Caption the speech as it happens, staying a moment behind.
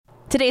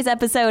Today's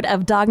episode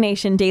of Dog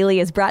Nation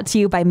Daily is brought to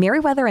you by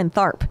Merriweather and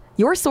Tharp,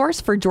 your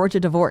source for Georgia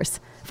divorce.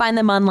 Find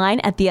them online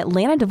at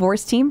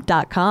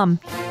theatlantadivorceteam.com.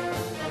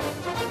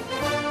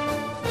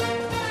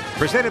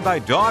 Presented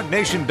by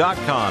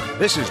DogNation.com.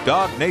 This is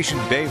Dog Nation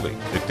Daily,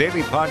 the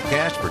daily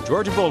podcast for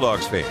Georgia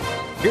Bulldogs fans.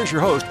 Here's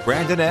your host,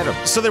 Brandon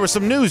Adams. So there was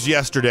some news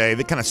yesterday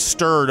that kind of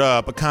stirred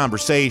up a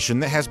conversation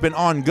that has been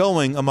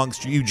ongoing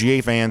amongst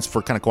UGA fans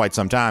for kind of quite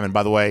some time. And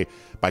by the way,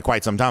 by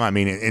quite some time, I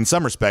mean in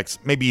some respects,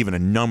 maybe even a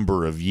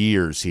number of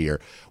years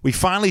here. We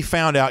finally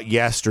found out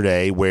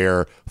yesterday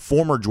where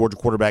former Georgia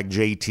quarterback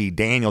JT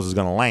Daniels is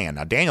going to land.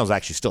 Now, Daniels is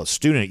actually still a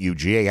student at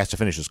UGA. He has to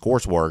finish his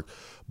coursework,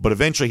 but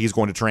eventually he's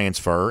going to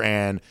transfer.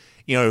 And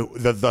you know,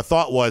 the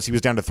thought was he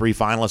was down to 3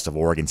 finalists of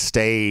Oregon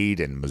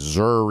State and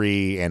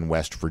Missouri and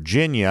West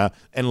Virginia.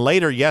 And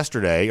later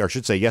yesterday, or I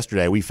should say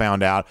yesterday, we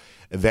found out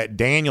that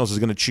Daniels is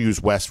going to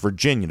choose West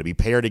Virginia to be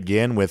paired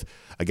again with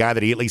a guy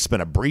that he at least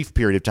spent a brief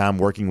period of time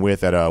working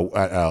with at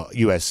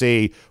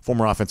USC,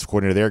 former offensive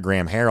coordinator there,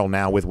 Graham Harrell,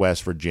 now with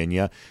West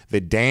Virginia.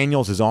 That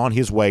Daniels is on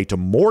his way to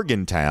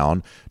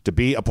Morgantown to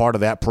be a part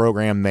of that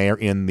program there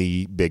in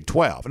the Big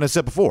 12. And as I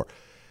said before,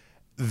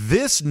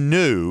 this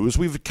news,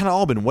 we've kind of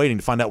all been waiting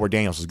to find out where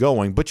Daniels is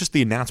going, but just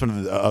the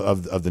announcement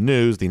of the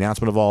news, the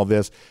announcement of all of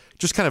this,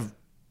 just kind of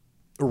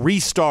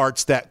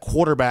restarts that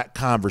quarterback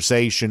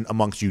conversation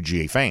amongst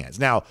UGA fans.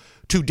 Now,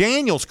 to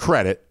Daniels'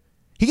 credit,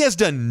 he has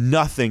done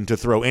nothing to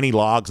throw any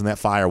logs in that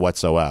fire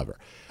whatsoever.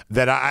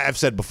 That I've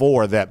said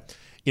before that,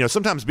 you know,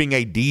 sometimes being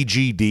a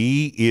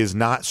DGD is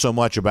not so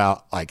much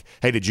about like,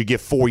 hey, did you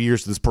give 4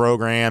 years to this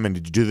program and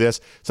did you do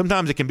this?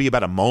 Sometimes it can be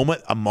about a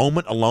moment. A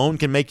moment alone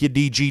can make you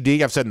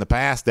DGD. I've said in the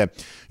past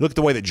that look at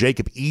the way that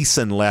Jacob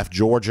Eason left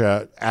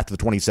Georgia after the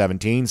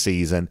 2017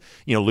 season,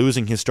 you know,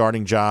 losing his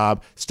starting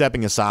job,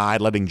 stepping aside,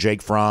 letting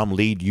Jake Fromm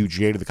lead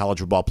UGA to the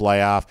college football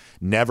playoff,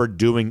 never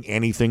doing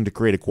anything to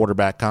create a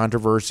quarterback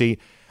controversy.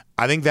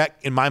 I think that,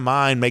 in my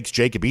mind, makes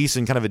Jacob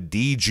Eason kind of a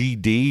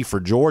DGD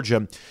for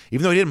Georgia,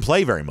 even though he didn't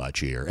play very much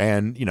here.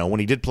 And, you know, when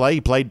he did play,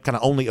 he played kind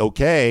of only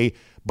okay,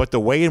 but the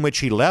way in which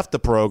he left the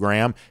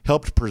program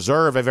helped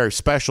preserve a very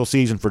special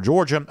season for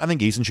Georgia. I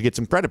think Eason should get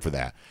some credit for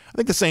that. I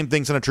think the same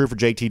thing's kind of true for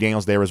JT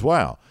Daniels there as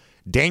well.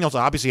 Daniels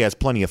obviously has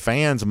plenty of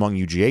fans among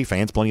UGA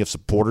fans, plenty of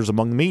supporters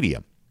among the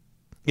media.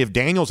 If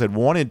Daniels had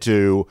wanted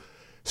to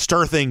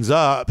stir things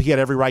up, he had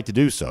every right to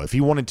do so. If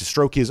he wanted to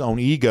stroke his own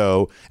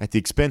ego at the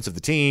expense of the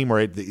team or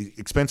at the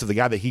expense of the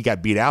guy that he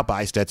got beat out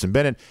by, Stetson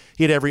Bennett,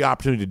 he had every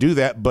opportunity to do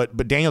that, but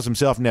Daniels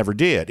himself never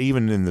did.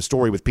 Even in the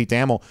story with Pete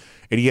Thamel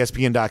at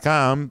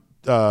ESPN.com,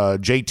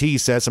 JT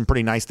says some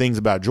pretty nice things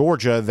about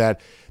Georgia, that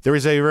there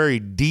is a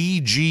very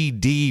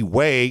DGD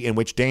way in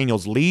which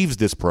Daniels leaves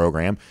this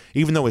program,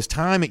 even though his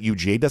time at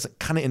UGA doesn't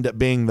kind of end up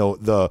being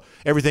the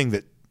everything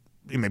that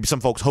maybe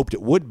some folks hoped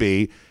it would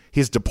be.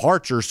 His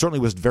departure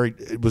certainly was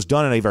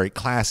done in a very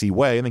classy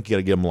way. I think you got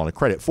to give him a lot of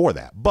credit for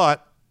that.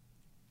 But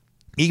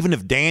even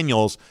if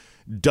Daniels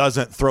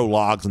doesn't throw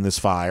logs in this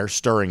fire,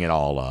 stirring it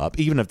all up,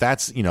 even if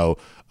that's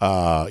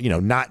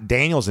not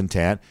Daniels'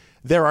 intent,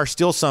 there are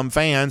still some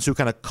fans who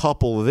kind of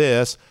couple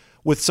this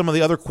with some of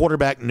the other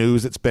quarterback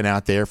news that's been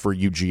out there for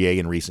UGA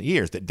in recent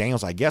years. That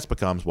Daniels, I guess,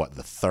 becomes,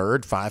 the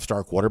third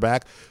 5-star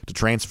quarterback to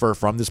transfer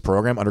from this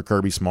program under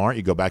Kirby Smart.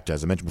 You go back to,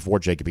 as I mentioned before,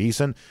 Jacob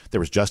Eason. There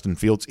was Justin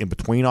Fields in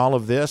between all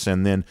of this,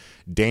 and then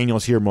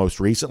Daniels here most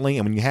recently.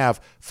 And when you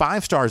have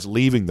 5 stars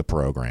leaving the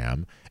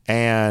program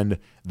and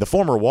the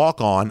former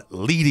walk-on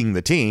leading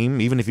the team,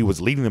 even if he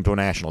was leading them to a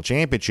national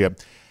championship,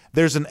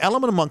 there's an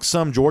element amongst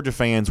some Georgia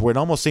fans where it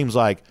almost seems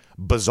like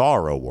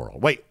bizarro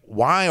world. Wait,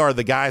 why are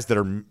the guys that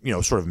are,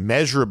 sort of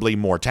measurably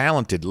more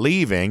talented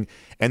leaving,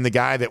 and the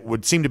guy that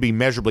would seem to be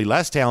measurably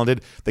less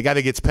talented, the guy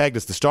that gets pegged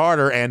as the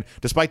starter, and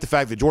despite the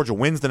fact that Georgia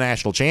wins the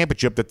national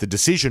championship, that the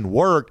decision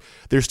worked,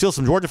 there's still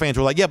some Georgia fans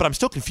who are like, yeah, but I'm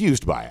still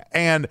confused by it.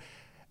 And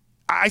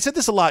I said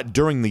this a lot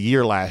during the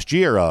year last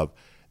year of,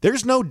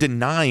 there's no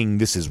denying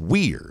this is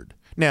weird.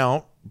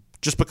 Now,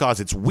 just because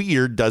it's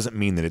weird doesn't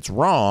mean that it's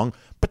wrong,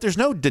 but there's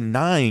no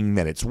denying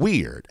that it's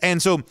weird. And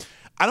so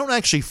I don't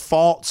actually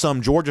fault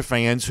some Georgia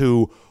fans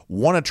who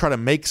want to try to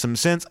make some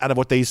sense out of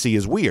what they see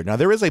as weird. Now,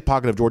 there is a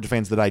pocket of Georgia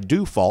fans that I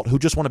do fault who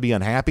just want to be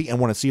unhappy and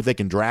want to see if they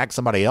can drag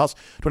somebody else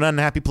to an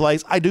unhappy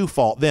place. I do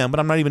fault them,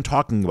 but I'm not even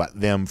talking about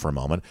them for a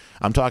moment.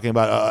 I'm talking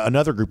about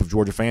another group of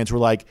Georgia fans who are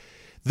like,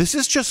 this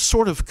is just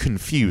sort of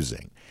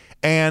confusing.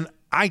 And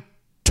I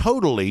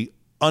totally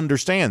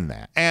understand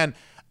that. And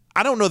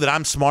I don't know that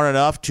I'm smart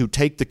enough to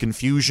take the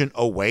confusion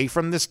away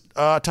from this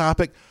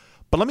topic,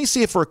 but let me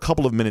see if for a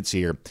couple of minutes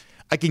here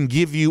I can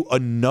give you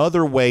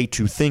another way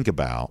to think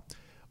about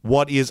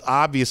what is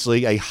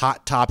obviously a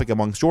hot topic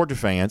amongst Georgia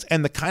fans,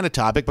 and the kind of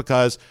topic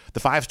because the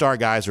 5-star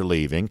guys are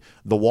leaving,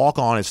 the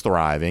walk-on is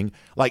thriving,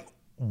 like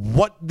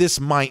what this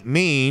might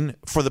mean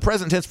for the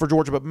present tense for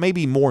Georgia, but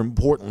maybe more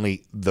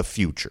importantly, the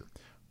future.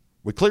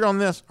 We clear on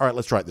this? All right,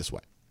 let's try it this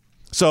way.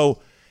 So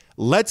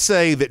let's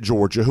say that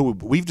Georgia, who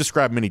we've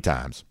described many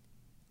times,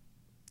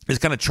 is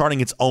kind of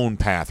charting its own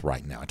path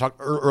right now. I talked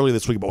earlier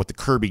this week about what the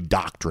Kirby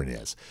doctrine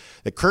is.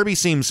 That Kirby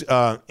seems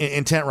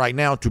intent right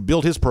now to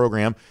build his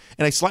program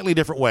in a slightly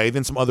different way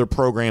than some other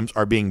programs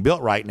are being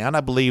built right now, and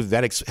I believe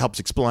that helps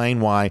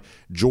explain why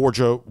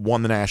Georgia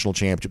won the national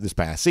championship this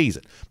past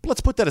season. But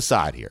let's put that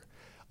aside here.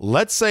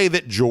 Let's say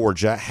that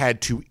Georgia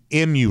had to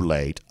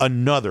emulate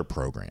another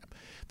program,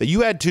 that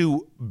you had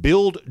to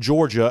build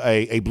Georgia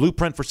a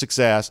blueprint for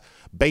success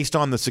based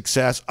on the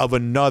success of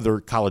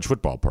another college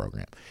football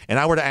program. And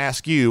I were to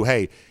ask you,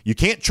 hey, you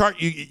can't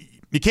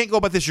go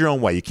about this your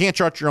own way. You can't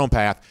chart your own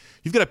path.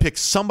 You've got to pick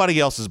somebody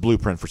else's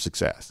blueprint for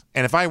success.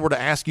 And if I were to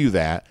ask you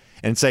that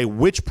and say,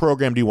 which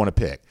program do you want to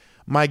pick?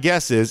 My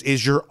guess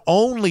is your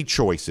only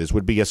choices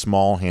would be a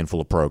small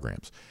handful of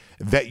programs,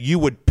 that you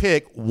would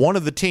pick one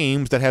of the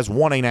teams that has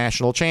won a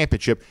national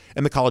championship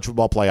in the college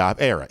football playoff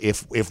era.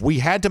 If we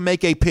had to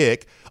make a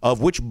pick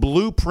of which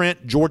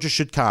blueprint Georgia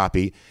should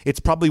copy, it's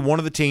probably one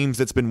of the teams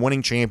that's been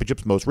winning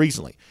championships most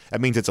recently. That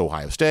means it's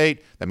Ohio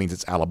State. That means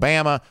it's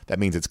Alabama. That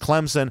means it's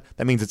Clemson.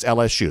 That means it's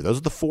LSU. Those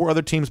are the four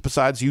other teams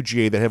besides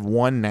UGA that have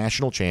won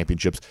national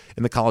championships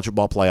in the college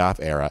football playoff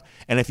era.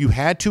 And if you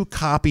had to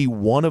copy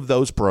one of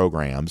those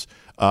programs,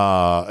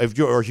 if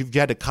you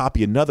had to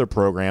copy another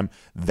program,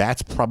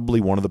 that's probably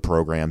one of the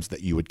programs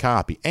that you would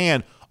copy.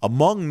 And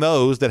among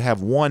those that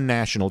have won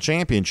national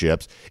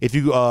championships, if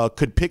you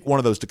could pick one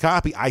of those to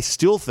copy, I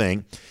still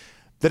think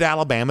that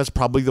Alabama is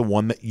probably the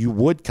one that you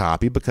would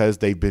copy because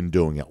they've been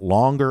doing it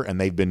longer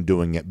and they've been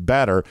doing it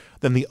better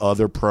than the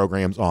other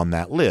programs on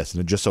that list.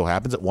 And it just so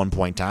happens at one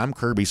point in time,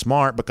 Kirby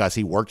Smart, because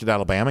he worked at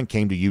Alabama and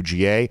came to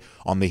UGA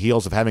on the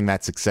heels of having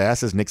that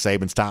success as Nick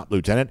Saban's top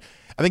lieutenant,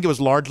 I think it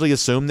was largely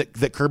assumed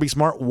that Kirby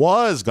Smart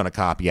was going to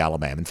copy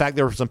Alabama. In fact,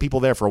 there were some people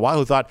there for a while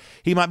who thought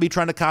he might be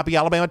trying to copy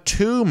Alabama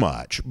too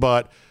much.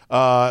 But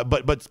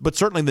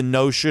certainly the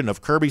notion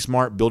of Kirby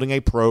Smart building a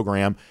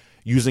program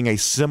using a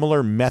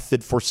similar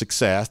method for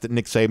success that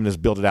Nick Saban has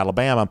built at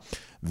Alabama,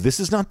 this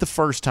is not the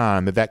first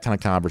time that kind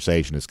of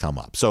conversation has come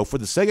up. So for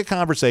the sake of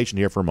conversation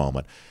here for a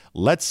moment,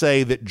 let's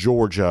say that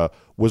Georgia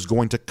was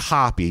going to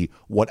copy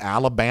what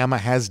Alabama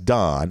has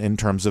done in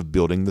terms of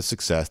building the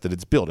success that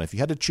it's built. And if you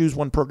had to choose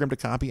one program to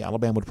copy,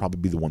 Alabama would probably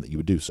be the one that you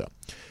would do so.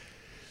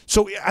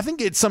 So I think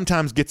it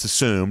sometimes gets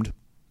assumed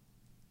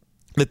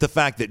that the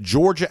fact that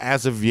Georgia,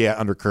 as of yet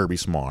under Kirby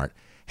Smart,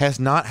 has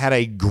not had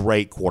a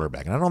great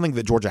quarterback. And I don't think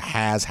that Georgia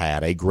has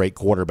had a great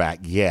quarterback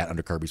yet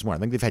under Kirby Smart. I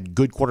think they've had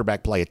good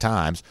quarterback play at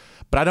times,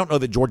 but I don't know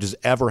that Georgia's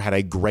ever had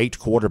a great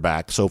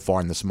quarterback so far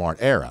in the Smart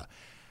era.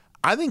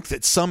 I think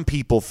that some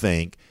people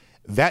think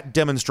that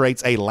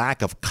demonstrates a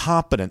lack of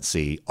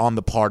competency on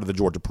the part of the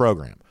Georgia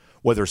program.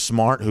 Whether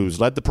Smart, who's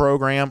led the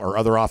program, or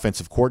other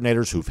offensive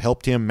coordinators who've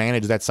helped him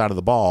manage that side of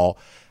the ball,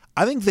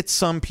 I think that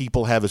some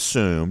people have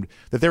assumed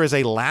that there is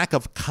a lack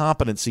of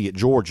competency at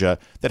Georgia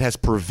that has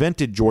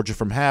prevented Georgia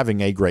from having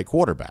a great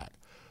quarterback.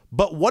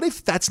 But what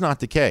if that's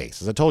not the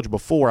case? As I told you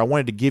before, I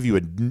wanted to give you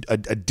a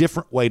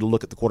different way to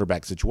look at the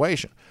quarterback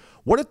situation.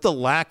 What if the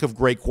lack of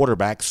great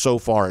quarterbacks so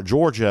far at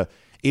Georgia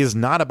is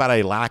not about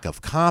a lack of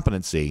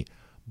competency,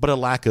 but a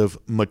lack of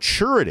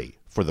maturity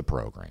for the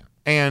program?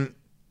 And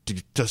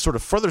to sort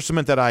of further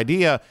cement that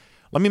idea,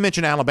 let me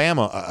mention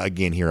Alabama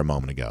again here a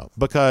moment ago,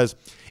 because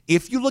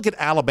if you look at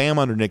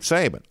Alabama under Nick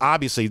Saban,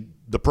 obviously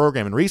the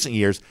program in recent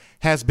years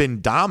has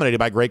been dominated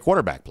by great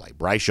quarterback play.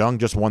 Bryce Young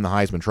just won the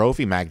Heisman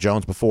Trophy. Mac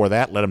Jones before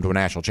that led him to a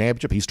national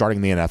championship. He's starting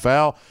in the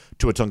NFL.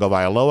 Tua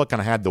Tagovailoa kind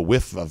of had the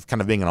whiff of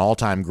kind of being an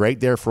all-time great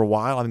there for a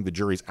while. I think the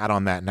jury's out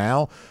on that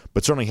now,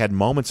 but certainly had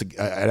moments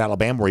at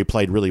Alabama where he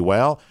played really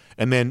well.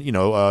 And then,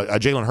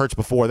 Jalen Hurts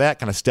before that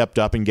kind of stepped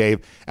up and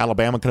gave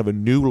Alabama kind of a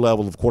new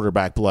level of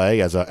quarterback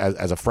play as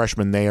a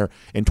freshman there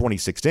in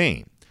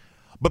 2016.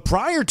 But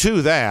prior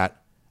to that,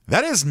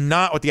 that is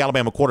not what the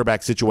Alabama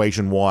quarterback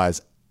situation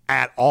was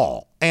at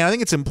all. And I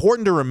think it's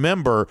important to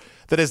remember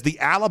that as the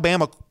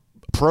Alabama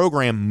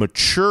program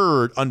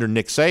matured under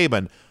Nick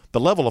Saban, the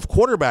level of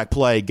quarterback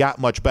play got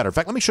much better. In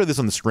fact, let me show this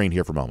on the screen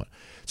here for a moment.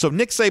 So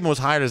Nick Saban was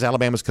hired as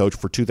Alabama's coach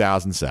for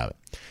 2007.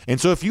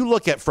 And so if you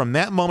look at from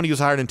that moment he was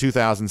hired in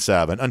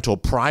 2007 until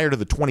prior to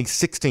the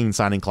 2016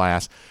 signing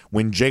class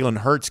when Jalen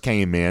Hurts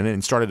came in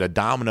and started a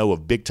domino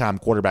of big-time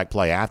quarterback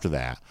play after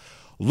that,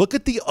 look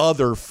at the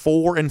other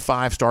 4- and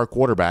 5-star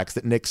quarterbacks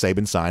that Nick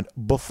Saban signed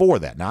before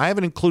that. Now, I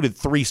haven't included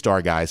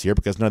 3-star guys here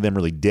because none of them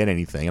really did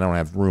anything. I don't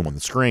have room on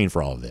the screen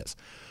for all of this.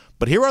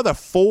 But here are the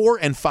 4-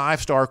 and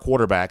 5-star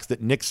quarterbacks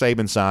that Nick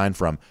Saban signed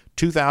from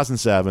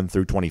 2007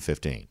 through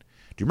 2015.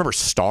 Do you remember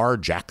Star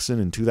Jackson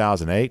in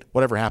 2008?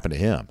 Whatever happened to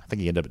him? I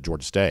think he ended up at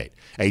Georgia State.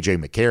 A.J.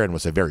 McCarron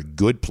was a very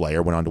good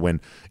player, went on to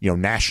win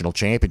national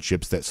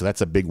championships. So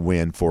that's a big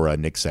win for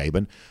Nick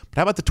Saban. But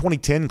how about the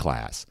 2010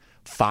 class?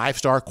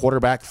 5-star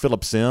quarterback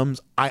Phillip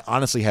Sims. I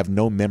honestly have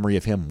no memory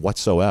of him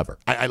whatsoever.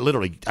 I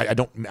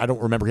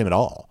don't remember him at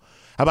all.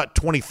 How about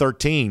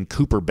 2013,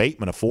 Cooper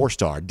Bateman, a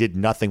 4-star, did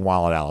nothing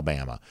while at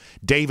Alabama.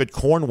 David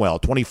Cornwell,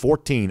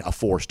 2014, a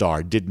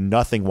 4-star, did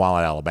nothing while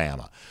at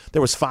Alabama.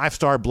 There was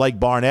 5-star Blake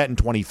Barnett in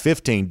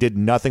 2015, did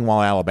nothing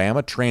while at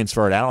Alabama,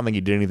 transferred out. I don't think he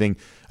did anything.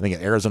 I think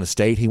at Arizona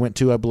State he went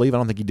to, I believe. I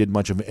don't think he did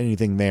much of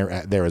anything there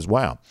as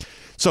well.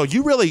 So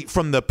you really,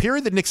 from the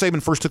period that Nick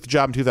Saban first took the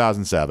job in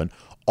 2007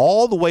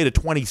 all the way to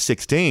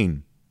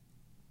 2016,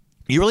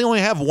 you really only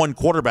have one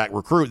quarterback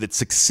recruit that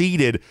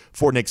succeeded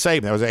for Nick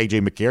Saban. That was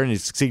A.J. McCarron, and he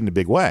succeeded in a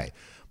big way.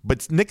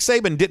 But Nick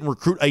Saban didn't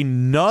recruit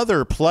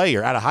another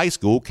player out of high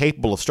school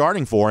capable of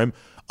starting for him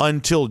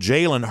until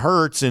Jalen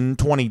Hurts in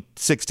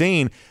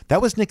 2016.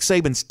 That was Nick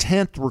Saban's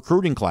 10th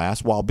recruiting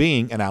class while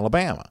being in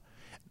Alabama.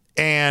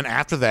 And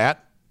after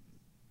that,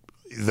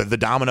 the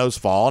dominoes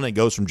fall, and it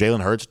goes from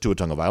Jalen Hurts to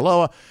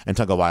Tagovailoa, and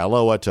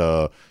Tagovailoa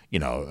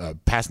to,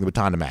 passing the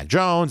baton to Mac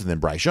Jones, and then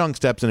Bryce Young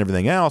steps and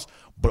everything else.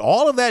 But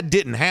all of that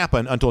didn't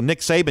happen until Nick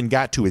Saban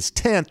got to his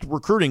 10th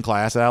recruiting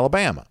class at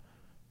Alabama.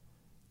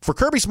 For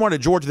Kirby Smart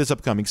at Georgia this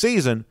upcoming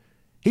season,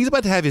 he's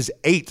about to have his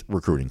 8th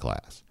recruiting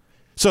class.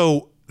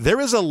 So there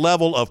is a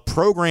level of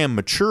program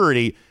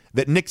maturity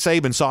that Nick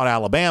Saban saw at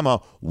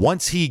Alabama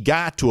once he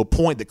got to a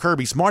point that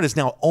Kirby Smart is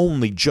now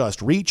only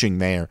just reaching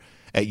there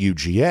at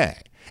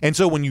UGA. And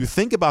so when you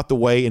think about the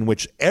way in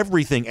which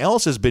everything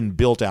else has been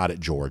built out at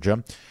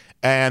Georgia,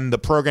 and the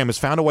program has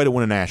found a way to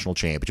win a national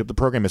championship, the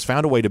program has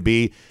found a way to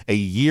be a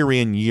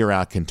year-in,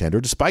 year-out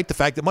contender, despite the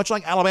fact that much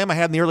like Alabama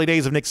had in the early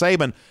days of Nick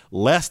Saban,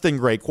 less than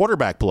great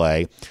quarterback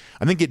play,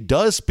 I think it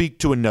does speak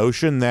to a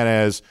notion that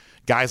as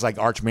guys like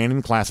Arch Manning in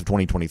the class of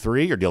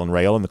 2023 or Dylan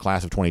Raiola in the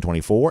class of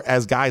 2024,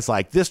 as guys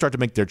like this start to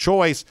make their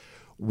choice,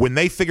 when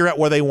they figure out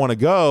where they want to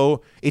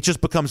go, it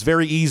just becomes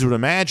very easy to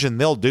imagine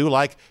they'll do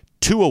like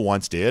Tua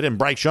once did and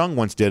Bryce Young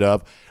once did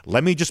of,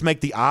 let me just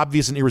make the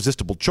obvious and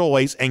irresistible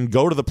choice and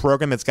go to the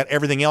program that's got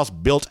everything else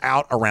built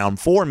out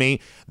around for me.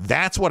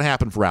 That's what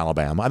happened for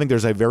Alabama. I think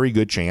there's a very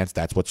good chance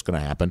that's what's going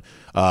to happen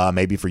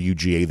maybe for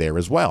UGA there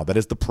as well. That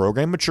as the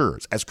program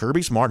matures, as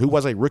Kirby Smart, who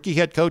was a rookie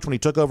head coach when he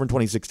took over in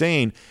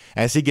 2016,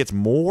 as he gets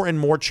more and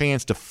more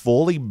chance to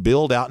fully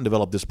build out and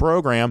develop this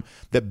program,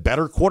 that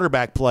better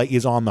quarterback play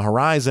is on the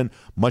horizon,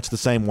 much the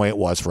same way it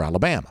was for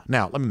Alabama.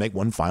 Now, let me make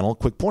one final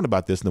quick point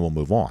about this and then we'll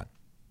move on.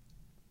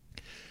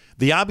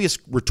 The obvious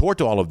retort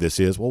to all of this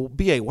is, well,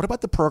 BA, what about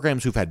the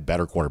programs who've had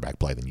better quarterback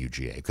play than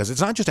UGA? Because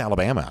it's not just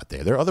Alabama out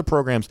there. There are other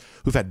programs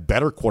who've had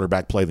better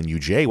quarterback play than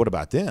UGA. What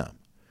about them?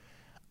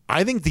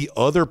 I think the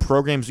other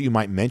programs that you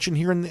might mention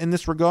here in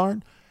this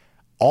regard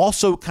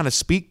also kind of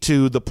speak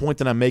to the point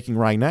that I'm making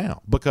right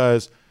now.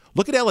 Because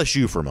look at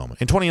LSU for a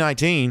moment. In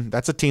 2019,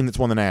 that's a team that's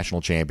won the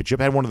national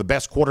championship, had one of the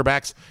best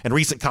quarterbacks in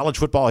recent college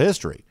football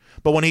history.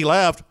 But when he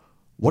left,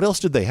 what else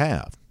did they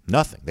have?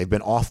 Nothing. They've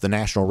been off the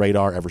national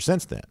radar ever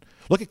since then.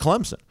 Look at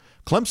Clemson.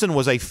 Clemson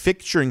was a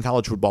fixture in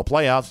college football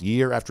playoffs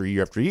year after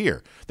year after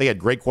year. They had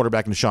great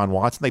quarterback in Deshaun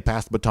Watson. They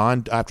passed the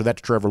baton after that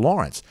to Trevor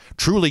Lawrence.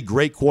 Truly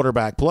great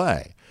quarterback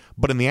play.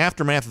 But in the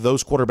aftermath of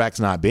those quarterbacks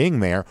not being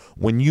there,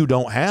 when you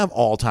don't have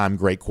all-time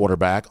great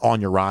quarterback on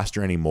your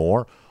roster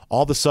anymore,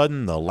 all of a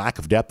sudden the lack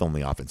of depth on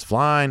the offensive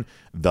line,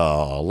 the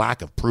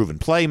lack of proven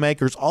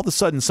playmakers, all of a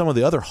sudden some of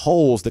the other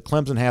holes that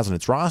Clemson has on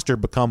its roster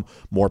become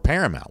more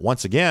paramount.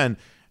 Once again,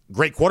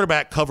 great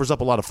quarterback covers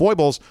up a lot of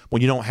foibles.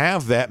 When you don't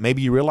have that,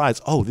 maybe you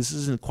realize, oh, this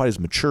isn't quite as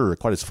mature,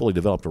 quite as fully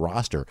developed a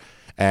roster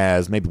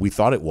as maybe we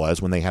thought it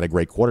was when they had a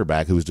great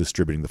quarterback who was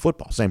distributing the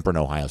football. Same for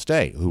Ohio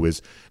State, who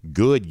is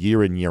good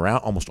year in, year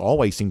out, almost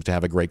always seems to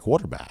have a great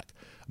quarterback.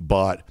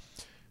 But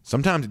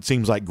sometimes it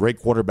seems like great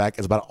quarterback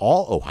is about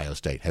all Ohio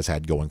State has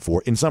had going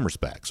for in some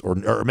respects,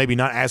 or maybe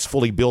not as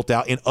fully built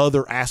out in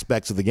other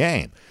aspects of the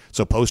game.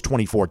 So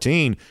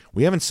post-2014,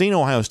 we haven't seen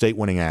Ohio State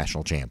winning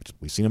national championships.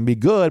 We've seen them be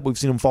good, but we've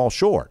seen them fall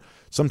short.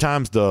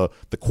 Sometimes the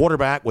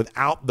quarterback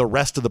without the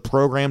rest of the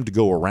program to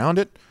go around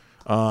it,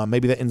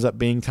 maybe that ends up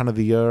being kind of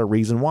the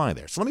reason why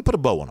there. So let me put a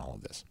bow on all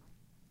of this.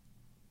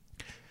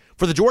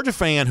 For the Georgia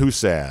fan who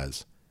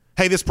says,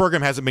 hey, this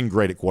program hasn't been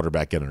great at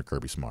quarterback yet under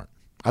Kirby Smart,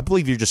 I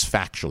believe you're just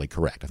factually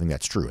correct. I think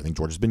that's true. I think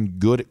Georgia's been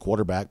good at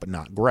quarterback, but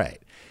not great.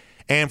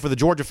 And for the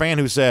Georgia fan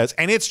who says,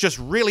 and it's just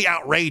really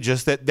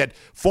outrageous that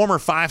former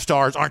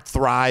 5-stars aren't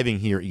thriving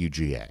here at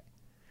UGA,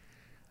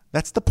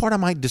 that's the part I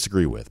might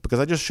disagree with, because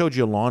I just showed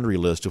you a laundry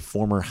list of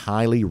former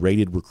highly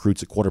rated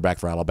recruits at quarterback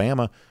for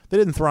Alabama that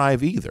didn't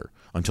thrive either,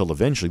 until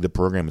eventually the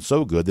program is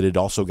so good that it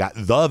also got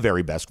the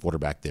very best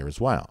quarterback there as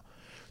well.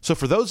 So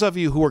for those of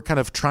you who are kind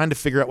of trying to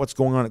figure out what's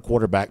going on at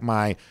quarterback,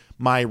 my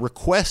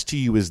request to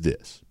you is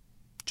this.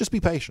 Just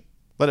be patient.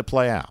 Let it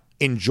play out.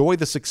 Enjoy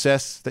the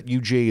success that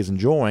UGA is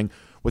enjoying,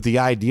 with the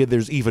idea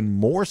there's even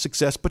more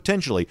success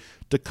potentially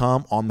to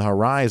come on the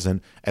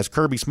horizon as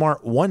Kirby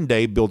Smart one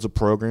day builds a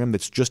program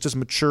that's just as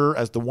mature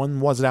as the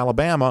one was at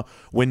Alabama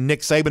when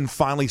Nick Saban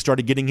finally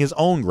started getting his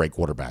own great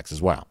quarterbacks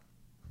as well.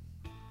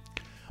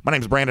 My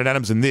name is Brandon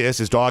Adams, and this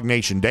is Dog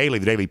Nation Daily,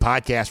 the daily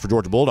podcast for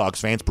Georgia Bulldogs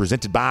fans,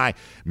 presented by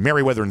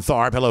Merriweather and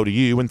Tharp. Hello to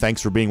you, and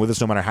thanks for being with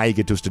us no matter how you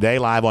get to us today,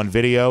 live on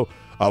video.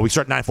 We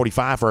start at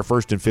 9:45 for our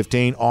first and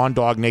 15 on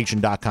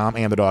DogNation.com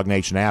and the Dog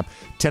Nation app.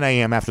 10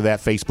 a.m. after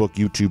that, Facebook,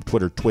 YouTube,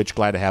 Twitter, Twitch.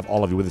 Glad to have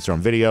all of you with us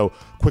on video.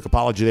 Quick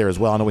apology there as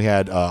well. I know we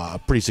had a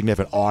pretty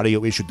significant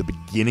audio issue at the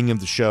beginning of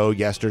the show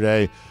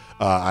yesterday.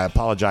 I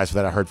apologize for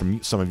that. I heard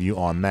from some of you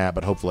on that,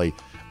 but hopefully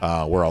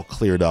we're all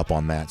cleared up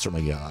on that.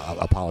 Certainly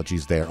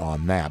apologies there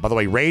on that. By the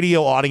way,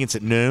 radio audience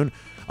at noon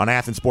on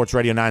Athens Sports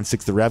Radio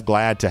 96 The Rev.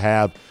 Glad to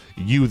have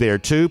you there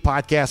too.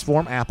 Podcast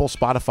form, Apple,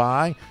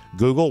 Spotify,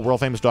 Google,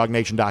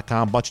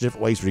 worldfamousdognation.com. Bunch of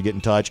different ways for you to get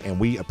in touch, and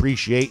we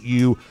appreciate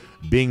you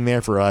being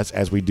there for us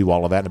as we do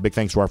all of that. And a big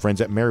thanks to our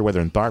friends at Merriweather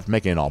and Tharp for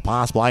making it all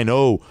possible. I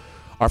know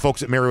our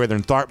folks at Merriweather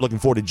and Tharp looking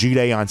forward to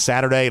G-Day on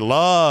Saturday.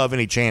 Love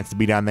any chance to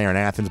be down there in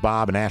Athens.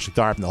 Bob and Ashley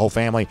Tharp and the whole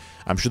family,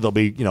 I'm sure they'll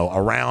be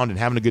around and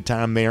having a good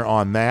time there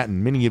on that.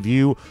 And many of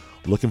you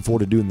looking forward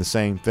to doing the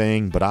same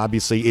thing. But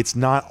obviously, it's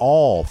not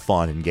all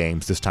fun and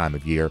games this time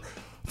of year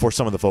for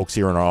some of the folks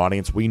here in our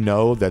audience. We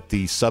know that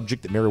the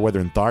subject that Merriweather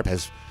and Tharp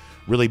has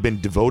really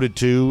been devoted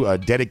to,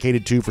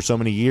 dedicated to for so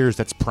many years,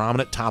 that's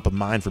prominent, top of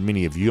mind for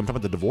many of you. I'm talking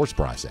about the divorce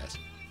process.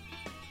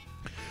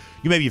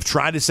 You've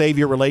tried to save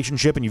your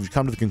relationship and you've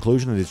come to the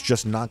conclusion that it's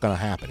just not going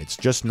to happen. It's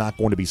just not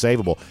going to be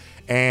savable.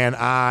 And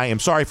I am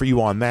sorry for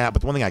you on that,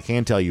 but the one thing I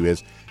can tell you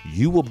is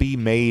you will be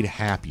made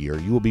happier,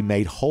 you will be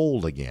made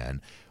whole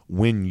again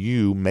when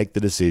you make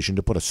the decision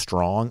to put a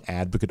strong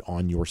advocate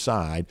on your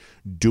side,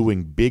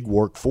 doing big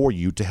work for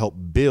you to help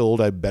build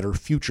a better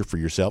future for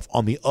yourself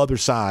on the other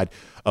side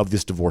of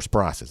this divorce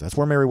process. That's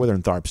where Merriweather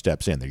and Tharp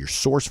steps in. They're your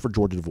source for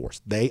Georgia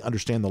divorce. They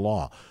understand the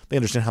law. They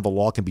understand how the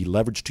law can be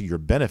leveraged to your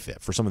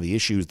benefit for some of the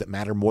issues that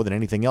matter more than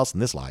anything else in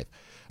this life.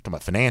 I'm talking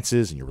about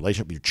finances and your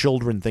relationship with your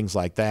children, things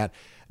like that.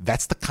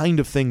 That's the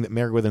kind of thing that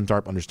Merriweather and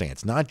Tharp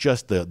understands. Not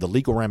just the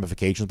legal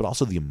ramifications, but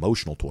also the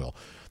emotional toil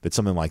that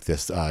something like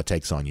this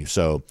takes on you.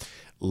 So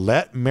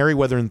let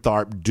Merriweather and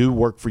Tharp do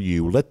work for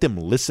you. Let them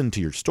listen to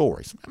your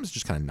story. Sometimes it's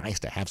just kind of nice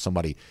to have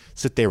somebody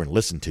sit there and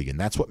listen to you, and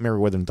that's what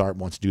Merriweather and Tharp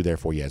wants to do there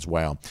for you as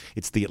well.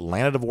 It's the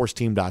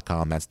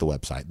AtlantaDivorceTeam.com. That's the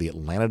website, the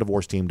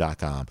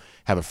AtlantaDivorceTeam.com.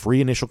 Have a free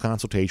initial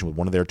consultation with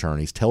one of their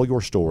attorneys. Tell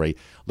your story.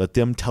 Let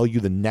them tell you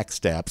the next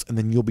steps, and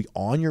then you'll be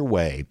on your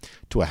way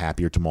to a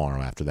happier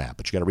tomorrow after that.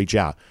 But you got to reach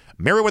out.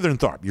 Merriweather and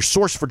Tharp, your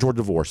source for Georgia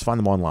divorce. Find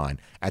them online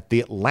at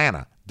the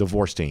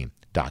AtlantaDivorceTeam.com.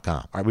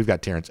 All right, we've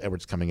got Terrence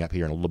Edwards coming up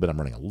here in a little bit. I'm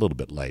running a little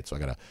bit late, so I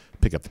got to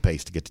pick up the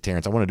pace to get to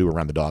Terrence. I want to do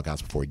around the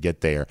doghouse before we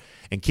get there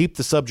and keep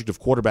the subject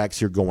of quarterbacks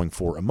here going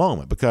for a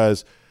moment,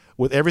 because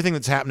with everything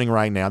that's happening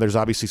right now, there's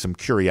obviously some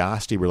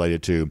curiosity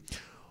related to,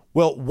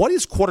 well, what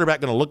is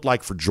quarterback going to look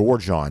like for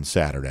Georgia on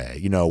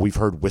Saturday? We've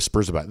heard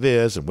whispers about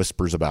this and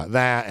whispers about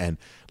that. And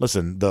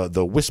listen,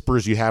 the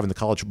whispers you have in the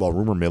college football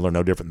rumor mill are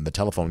no different than the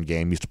telephone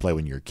game you used to play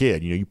when you were a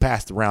kid. You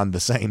passed around the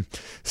same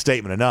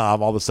statement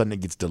enough, all of a sudden it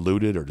gets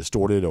diluted or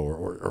distorted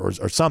or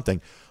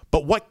something.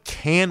 But what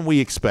can we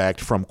expect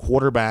from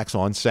quarterbacks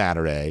on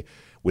Saturday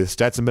with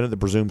Stetson Bennett, the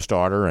presumed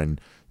starter, and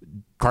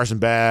Carson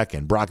Beck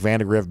and Brock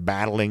Vandagriff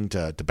battling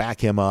to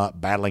back him up,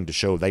 battling to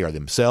show they are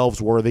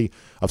themselves worthy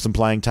of some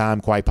playing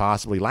time, quite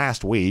possibly.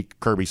 Last week,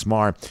 Kirby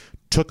Smart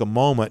took a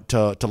moment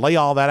to lay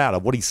all that out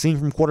of what he's seen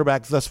from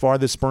quarterbacks thus far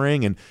this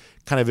spring and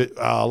kind of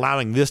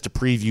allowing this to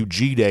preview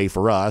G-Day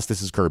for us.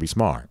 This is Kirby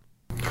Smart.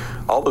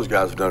 All those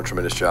guys have done a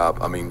tremendous job.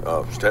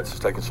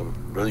 Stetson's taken some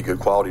really good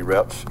quality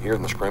reps here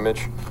in the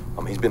scrimmage.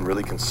 He's been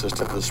really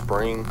consistent this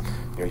spring.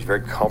 He's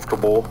very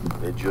comfortable.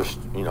 It just,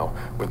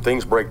 when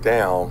things break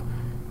down,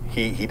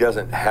 he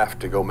doesn't have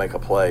to go make a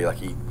play like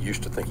he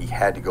used to think he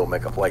had to go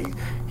make a play.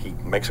 He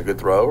makes a good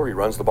throw or he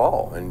runs the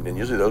ball. And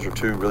usually those are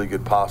two really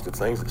good positive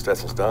things that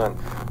Stetson's done.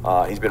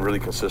 He's been really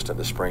consistent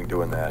this spring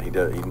doing that. He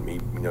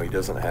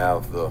doesn't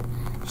have the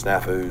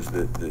snafus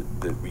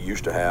that we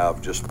used to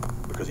have just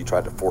because he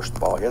tried to force the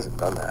ball. He hasn't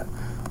done that.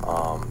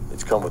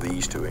 It's come with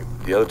ease to him.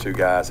 The other two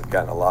guys have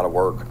gotten a lot of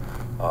work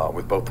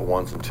with both the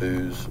ones and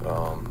twos.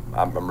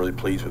 I'm really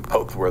pleased with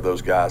both where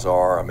those guys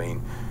are.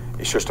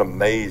 It's just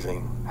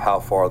amazing how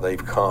far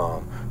they've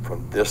come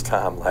from this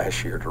time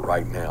last year to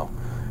right now.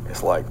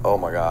 It's like, oh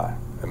my God.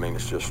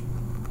 It's just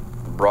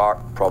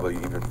Brock probably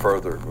even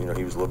further.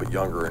 He was a little bit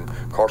younger, and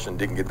Carson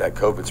didn't get that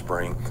COVID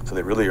spring, so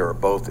they really are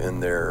both in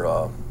their,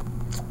 I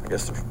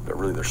guess they're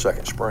really their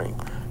second spring,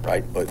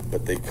 right? But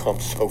they've come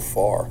so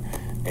far,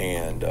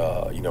 and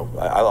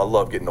I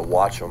love getting to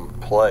watch them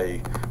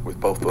play with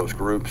both those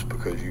groups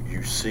because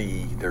you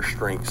see their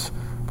strengths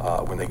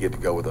when they get to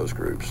go with those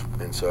groups.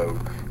 And so,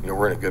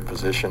 we're in a good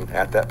position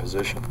at that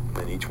position,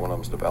 and each one of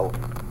them is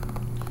developing.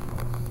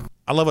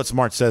 I love what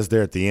Smart says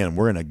there at the end.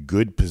 We're in a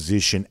good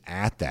position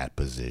at that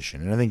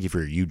position. And I think if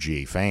you're a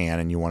UGA fan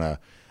and you want to,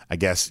 I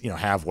guess,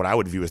 have what I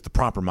would view as the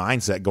proper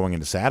mindset going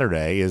into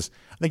Saturday is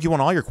I think you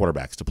want all your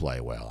quarterbacks to play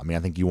well. I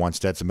think you want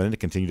Stetson Bennett to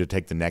continue to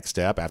take the next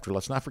step after,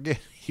 let's not forget,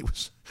 he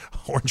was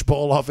Orange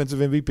Bowl offensive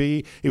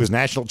MVP. He was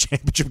national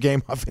championship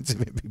game offensive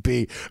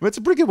MVP. It's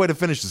a pretty good way to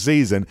finish the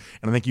season,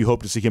 and I think you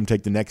hope to see him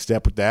take the next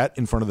step with that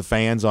in front of the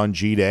fans on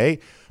G-Day.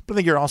 But I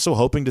think you're also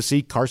hoping to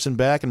see Carson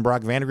Beck and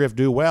Brock Vandagriff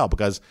do well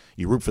because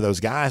you root for those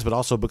guys, but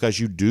also because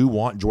you do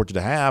want Georgia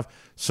to have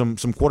some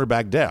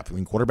quarterback depth. I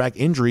mean, quarterback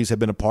injuries have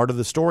been a part of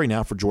the story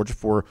now for Georgia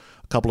for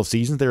a couple of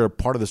seasons. They're a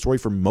part of the story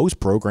for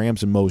most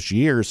programs in most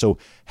years. So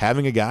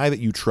having a guy that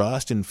you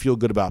trust and feel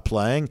good about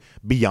playing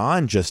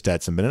beyond just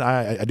Stetson Bennett,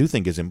 I do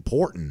think is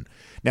important.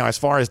 Now, as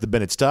far as the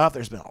Bennett stuff,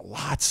 there's been a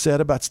lot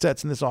said about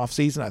Stetson this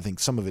offseason. I think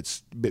some of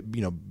it's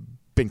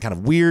been kind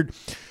of weird.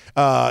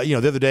 The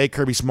other day,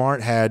 Kirby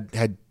Smart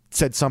had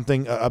said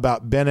something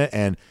about Bennett,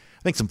 and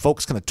I think some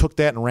folks kind of took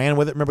that and ran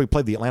with it. Remember, we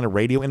played the Atlanta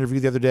radio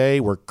interview the other day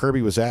where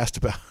Kirby was asked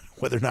about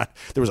whether or not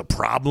there was a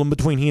problem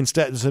between he and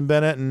Stetson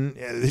Bennett, and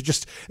it's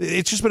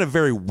just been a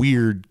very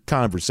weird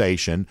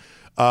conversation,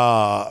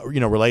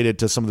 related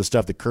to some of the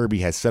stuff that Kirby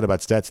has said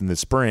about Stetson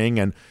this spring.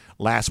 And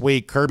last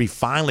week, Kirby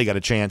finally got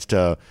a chance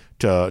to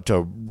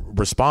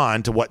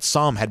respond to what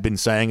some had been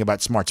saying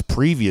about Smart's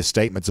previous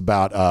statements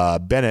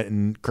about Bennett,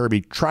 and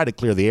Kirby tried to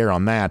clear the air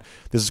on that.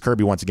 This is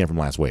Kirby once again from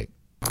last week.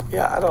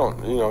 Yeah,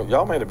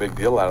 y'all made a big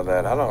deal out of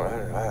that.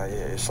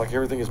 It's like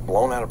everything is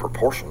blown out of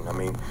proportion. I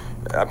mean,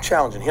 I'm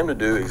challenging him to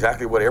do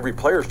exactly what every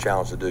player's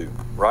challenged to do,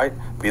 right?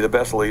 Be the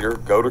best leader,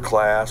 go to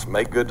class,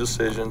 make good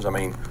decisions. I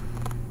mean,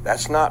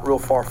 that's not real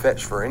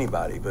far-fetched for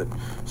anybody, but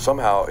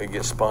somehow it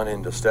gets spun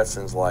into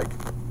Stetson's like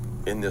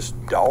in this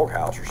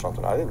doghouse or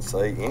something. I didn't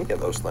say any of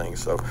those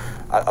things. So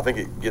I think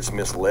it gets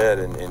misled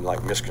and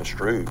like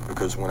misconstrued,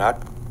 because when I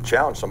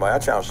challenge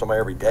somebody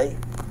every day.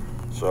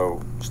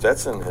 So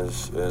Stetson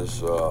has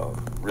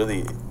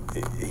really,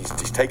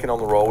 he's taken on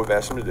the role we've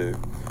asked him to do.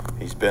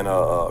 He's been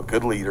a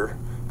good leader.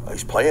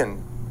 He's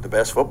playing the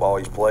best football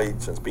he's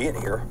played since being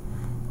here,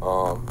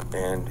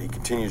 and he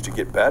continues to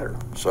get better.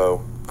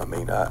 So, I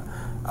mean,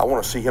 I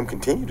want to see him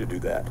continue to do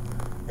that,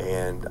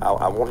 and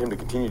I want him to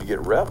continue to get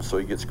reps so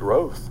he gets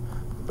growth.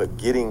 But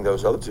getting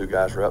those other two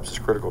guys reps is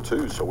critical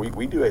too. So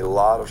we do a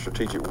lot of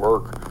strategic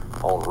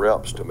work on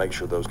reps to make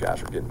sure those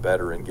guys are getting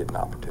better and getting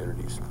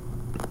opportunities.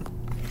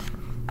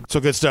 So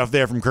good stuff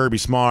there from Kirby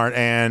Smart.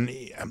 And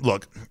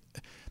look,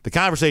 the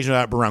conversation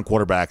around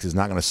quarterbacks is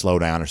not going to slow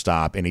down or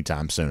stop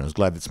anytime soon. I was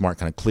glad that Smart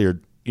kind of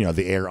cleared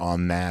the air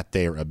on that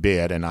there a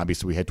bit. And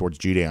obviously we head towards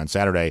G-Day on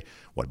Saturday.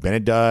 What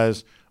Bennett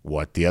does,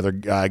 what the other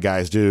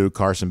guys do,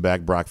 Carson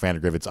Beck, Brock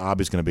Vandagriff, it's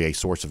obviously going to be a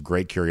source of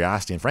great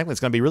curiosity. And frankly, it's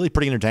going to be really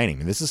pretty entertaining.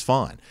 And this is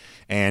fun.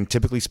 And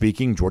typically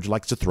speaking, Georgia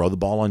likes to throw the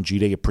ball on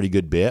G-Day a pretty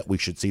good bit. We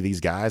should see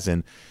these guys.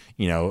 And,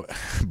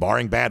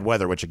 barring bad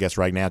weather, which I guess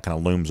right now kind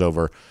of looms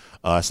over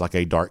us like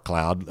a dark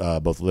cloud,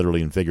 both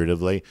literally and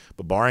figuratively.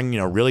 But barring,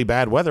 really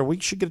bad weather, we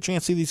should get a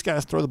chance to see these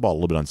guys throw the ball a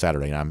little bit on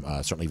Saturday. And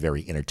I'm certainly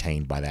very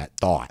entertained by that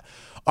thought.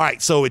 All right,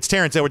 so it's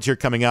Terrence Edwards here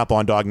coming up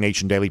on Dog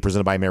Nation Daily,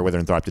 presented by Meriwether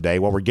and Tharp today.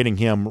 While we're getting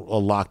him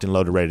locked and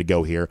loaded, ready to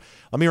go here,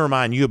 let me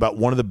remind you about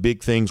one of the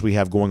big things we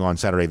have going on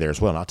Saturday there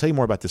as well. And I'll tell you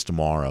more about this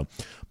tomorrow.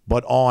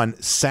 But on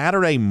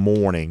Saturday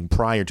morning,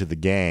 prior to the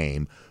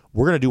game,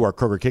 we're going to do our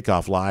Kroger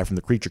Kickoff live from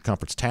the Creature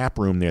Comforts tap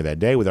room there that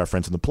day with our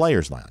friends in the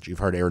Players Lounge. You've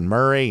heard Aaron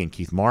Murray and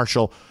Keith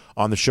Marshall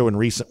on the show in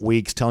recent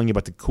weeks telling you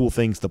about the cool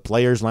things the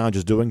Players Lounge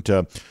is doing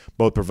to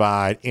both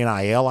provide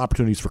NIL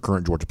opportunities for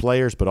current Georgia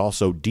players, but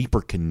also deeper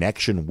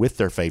connection with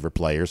their favorite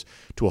players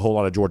to a whole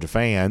lot of Georgia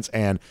fans.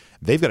 And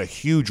they've got a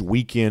huge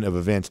weekend of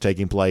events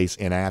taking place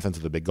in Athens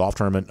at the big golf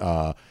tournament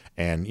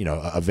and an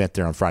event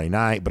there on Friday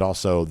night, but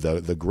also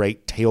the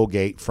great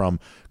tailgate from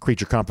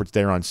Creature Comforts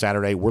there on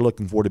Saturday. We're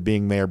looking forward to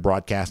being there,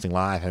 broadcasting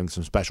live, having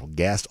some special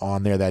guests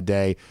on there that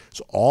day.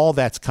 So all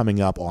that's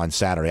coming up on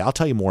Saturday. I'll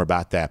tell you more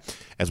about that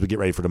as we get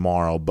ready for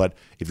tomorrow. But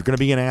if you're going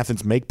to be in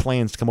Athens, make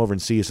plans to come over and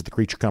see us at the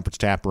Creature Comforts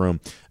tap room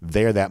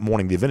there that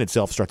morning. The event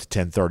itself starts at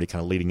 10:30,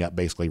 kind of leading up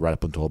basically right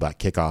up until about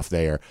kickoff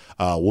there.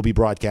 We'll be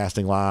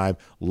broadcasting live.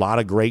 A lot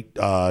of great,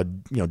 Dog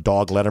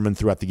Letterman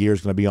throughout the year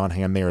is going to be on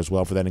hand there as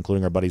well for that,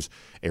 including our buddies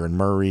Aaron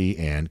Murray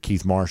and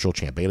Keith Marshall.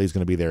 Champ Bailey is going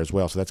to be there as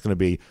well. So that's going to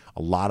be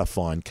a lot of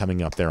fun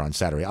coming up there on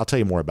Saturday. I'll tell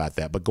you more about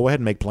that. But go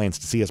ahead and make plans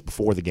to see us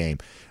before the game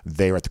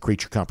there at the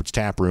Creature Comforts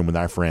tap room with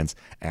our friends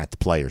at the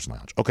Players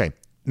Lounge. Okay.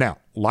 Now,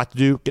 a lot to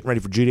do, getting ready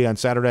for G-Day on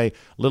Saturday.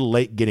 A little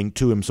late getting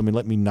to him, so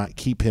let me not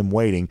keep him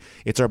waiting.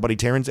 It's our buddy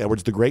Terrence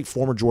Edwards, the great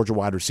former Georgia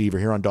wide receiver,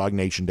 here on Dog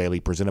Nation Daily,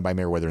 presented by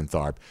Meriwether and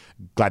Tharp.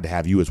 Glad to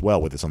have you as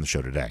well with us on the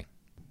show today.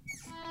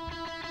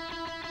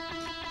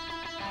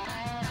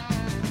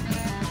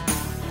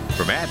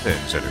 From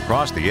Athens and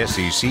across the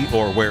SEC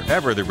or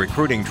wherever the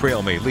recruiting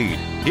trail may lead,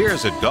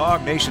 here's a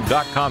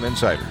DogNation.com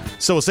insider.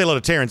 So we'll say hello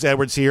to Terrence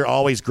Edwards here.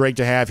 Always great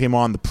to have him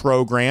on the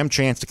program.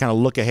 Chance to kind of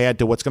look ahead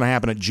to what's going to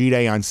happen at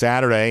G-Day on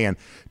Saturday. And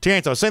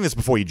Terrence, I was saying this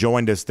before you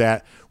joined us,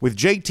 that with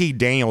JT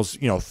Daniels,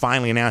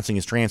 finally announcing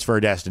his transfer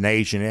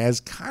destination, it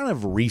has kind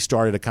of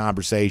restarted a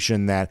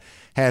conversation that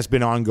has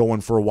been ongoing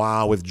for a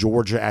while with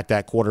Georgia at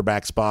that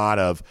quarterback spot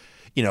of,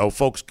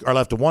 folks are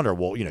left to wonder,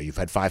 well, you've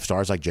had 5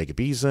 stars like Jacob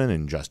Eason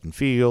and Justin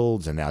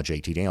Fields and now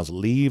JT Daniels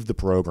leave the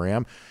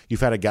program. You've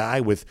had a guy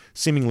with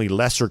seemingly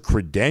lesser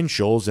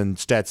credentials in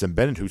Stetson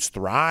Bennett who's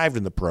thrived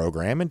in the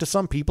program. And to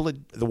some people,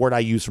 the word I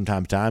use from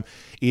time to time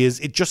is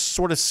it just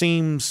sort of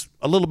seems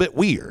a little bit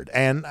weird.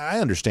 And I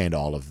understand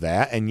all of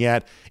that. And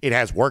yet it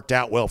has worked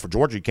out well for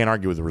Georgia. You can't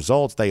argue with the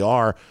results. They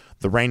are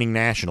the reigning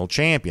national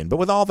champion. But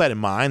with all that in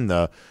mind,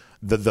 the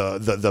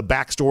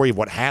backstory of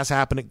what has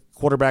happened at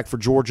quarterback for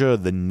Georgia,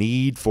 the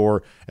need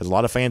for, as a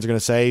lot of fans are going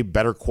to say,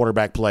 better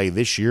quarterback play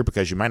this year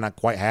because you might not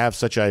quite have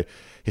such a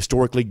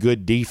historically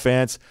good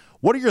defense.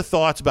 What are your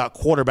thoughts about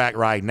quarterback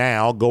right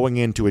now going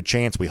into a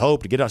chance we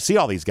hope to get to see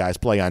all these guys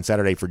play on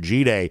Saturday for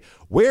G-Day?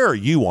 Where are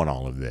you on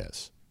all of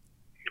this?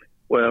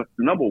 Well,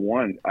 number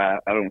one, I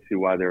don't see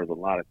why there's a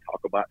lot of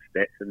talk about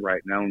Stetson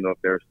right now. I don't know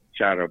if there's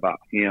chatter about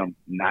him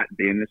not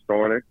being the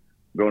starter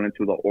going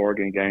into the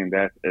Oregon game.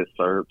 That's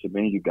absurd to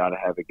me. You got to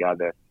have a guy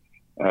that's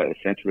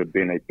essentially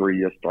been a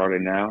 3-year starter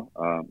now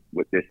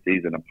with this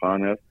season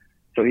upon us.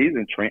 So he's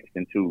entrenched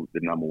into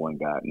the number one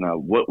guy. Now,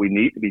 what we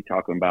need to be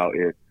talking about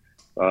is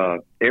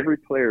every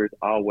player is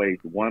always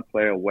one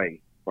player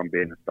away from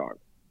being a starter.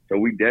 So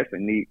we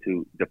definitely need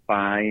to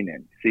define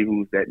and see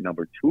who's that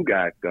number 2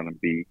 guy is going to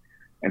be.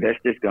 And that's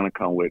just going to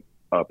come with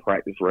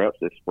practice reps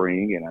this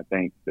spring. And I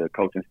think the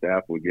coaching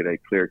staff will get a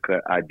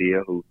clear-cut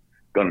idea who's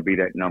going to be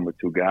that number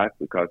 2 guy,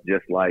 because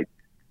just like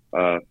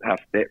how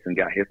Stetson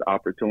got his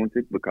opportunity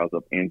because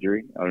of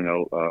injury, I don't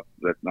know,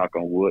 let's knock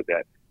on wood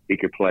that he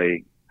could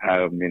play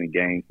however many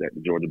games that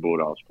the Georgia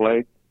Bulldogs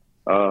play.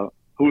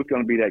 Who's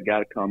going to be that guy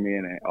to come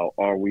in, and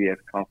are we as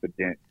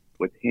confident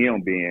with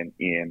him being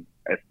in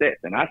as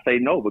Stetson? I say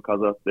no because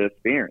of the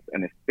experience,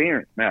 and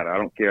experience matter. I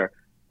don't care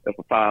if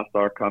a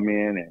 5-star come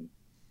in, and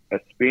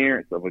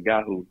experience of a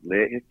guy who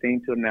led his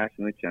team to a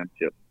national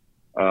championship,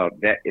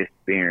 that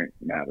experience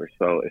matters.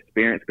 So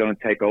experience going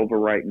to take over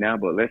right now,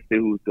 but let's see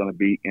who's going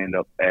to end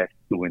up at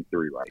 2-3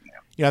 right now.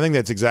 Yeah, I think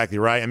that's exactly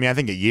right. I mean, I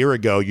think a year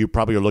ago you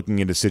probably are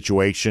looking at a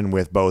situation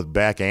with both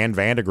Beck and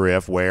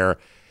Vandegrift where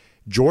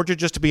Georgia,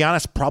 just to be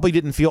honest, probably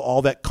didn't feel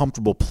all that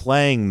comfortable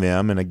playing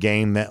them in a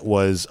game that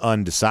was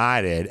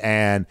undecided.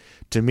 And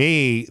to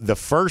me, the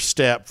first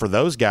step for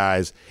those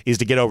guys is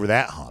to get over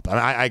that hump.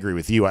 I agree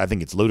with you. I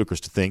think it's ludicrous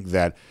to think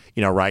that,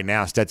 right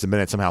now Stetson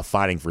Bennett somehow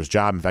fighting for his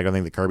job. In fact, I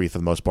think that Kirby, for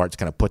the most part, has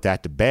kind of put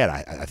that to bed,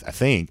 I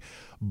think.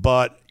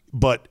 But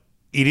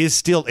it is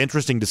still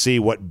interesting to see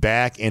what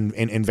Beck and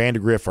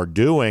Vandegrift are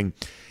doing,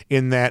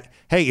 in that,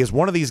 hey, is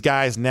one of these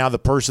guys now the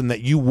person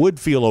that you would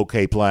feel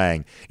okay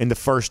playing in the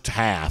first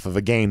half of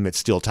a game that's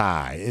still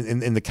tied,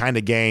 in the kind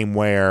of game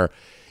where,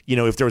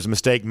 if there was a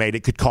mistake made,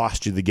 it could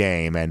cost you the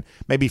game. And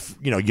maybe,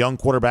 young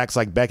quarterbacks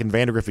like Beck and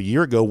Vandegrift a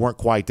year ago weren't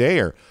quite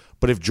there.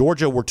 But if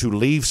Georgia were to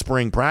leave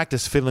spring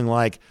practice feeling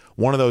like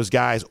one of those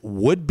guys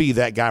would be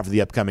that guy for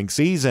the upcoming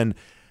season,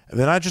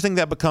 then I just think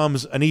that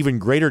becomes an even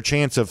greater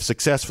chance of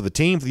success for the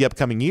team for the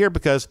upcoming year,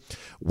 because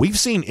we've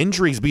seen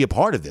injuries be a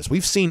part of this.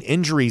 We've seen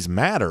injuries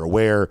matter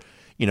where,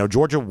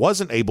 Georgia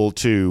wasn't able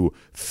to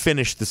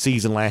finish the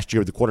season last year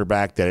with the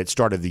quarterback that it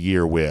started the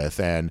year with.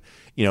 And,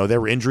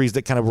 there were injuries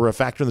that kind of were a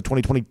factor in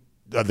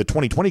the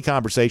 2020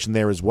 conversation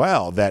there as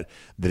well,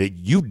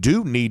 you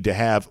do need to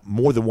have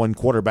more than one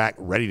quarterback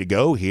ready to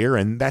go here.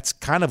 And that's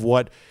kind of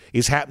what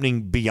is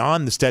happening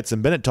beyond the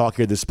Stetson Bennett talk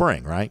here this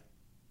spring, right?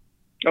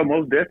 Oh,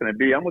 most definitely.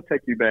 B, I'm going to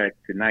take you back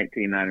to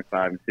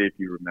 1995 and see if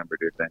you remember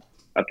this thing.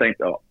 I think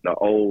the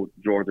old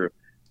Georgia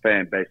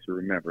fan base will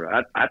remember.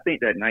 I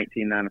think that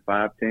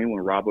 1995 team,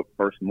 when Robert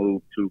first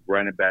moved to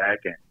running back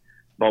and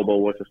Bobo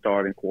was the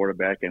starting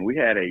quarterback, and we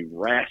had a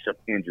rash of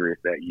injuries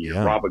that year.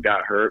 Yeah. Robert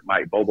got hurt.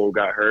 Mike Bobo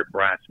got hurt.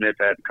 Brian Smith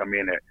had to come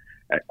in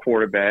at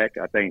quarterback.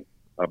 I think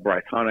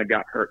Bryce Hunter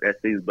got hurt that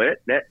season. But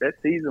that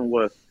season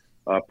was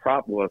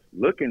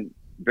looking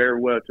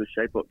very well to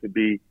shape up to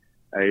be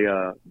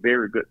a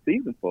very good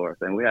season for us,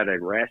 and we had a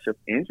rash of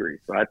injuries.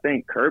 So I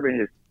think Kirby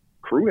and his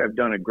crew have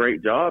done a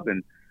great job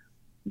and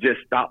just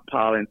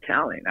stockpiling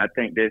talent. I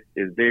think this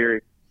is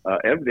very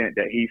evident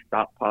that he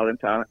stockpiling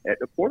talent at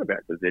the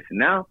quarterback position.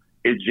 Now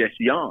it's just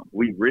young.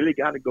 We really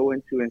got to go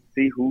into and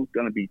see who's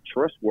going to be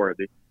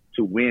trustworthy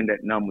to win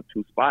that number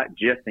 2 spot,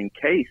 just in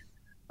case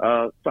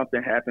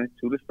something happens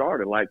to the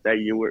starter, like that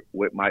year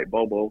with Mike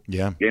Bobo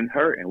getting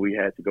hurt, and we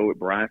had to go with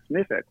Brian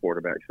Smith at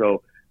quarterback.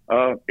 So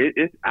I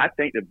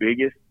think the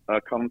biggest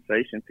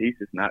conversation piece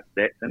is not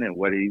Stetson and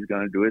what he's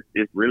going to do.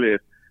 It's really,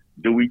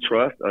 do we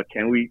trust, or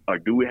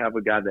do we have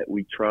a guy that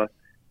we trust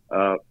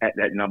at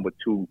that number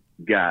 2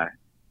 guy,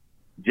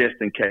 just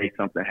in case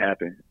something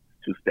happens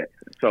to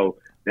Stetson. So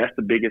that's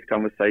the biggest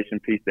conversation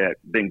piece that's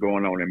been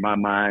going on in my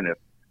mind.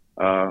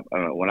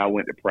 When I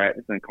went to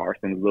practice, and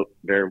Carson looked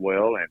very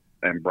well,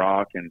 and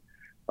Brock and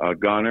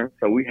Gunner.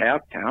 So we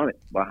have talent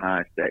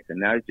behind Stetson.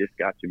 Now it's just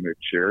got to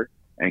mature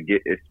and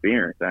get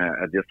experience.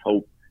 I just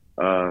hope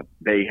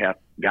they have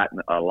gotten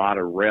a lot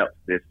of reps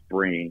this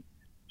spring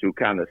to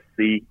kind of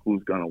see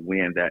who's going to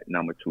win that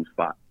number 2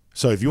 spot.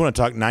 So if you want to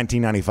talk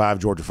 1995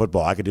 Georgia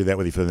football, I could do that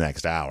with you for the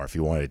next hour if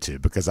you wanted to,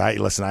 because I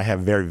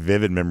have very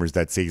vivid memories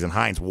that season.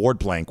 Hines Ward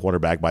playing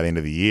quarterback by the end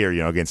of the year,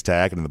 against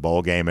Tech and in the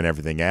bowl game and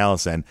everything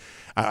else. And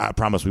I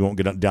promise we won't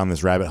get down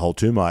this rabbit hole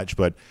too much,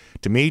 but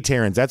to me,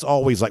 Terrence, that's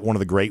always like one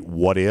of the great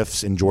what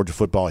ifs in Georgia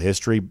football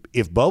history.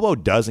 If Bobo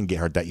doesn't get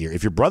hurt that year,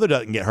 if your brother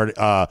doesn't get hurt,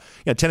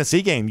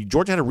 Tennessee game,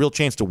 Georgia had a real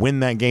chance to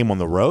win that game on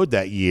the road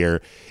that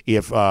year.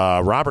 If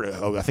Robert,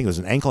 I think it was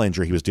an ankle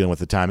injury he was dealing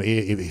with at the time,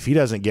 if he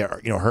doesn't get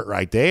hurt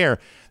right there,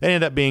 that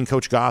ended up being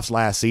Coach Goff's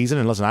last season.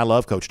 And listen, I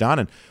love Coach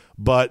Donnan,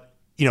 but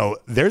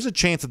there's a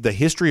chance that the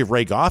history of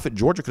Ray Goff at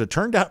Georgia could have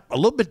turned out a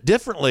little bit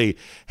differently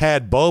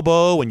had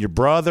Bobo and your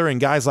brother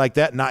and guys like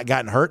that not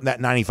gotten hurt in that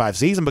 95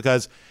 season,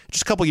 because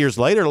just a couple years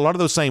later, a lot of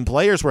those same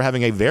players were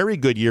having a very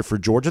good year for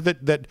Georgia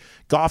that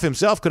Goff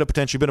himself could have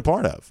potentially been a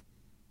part of.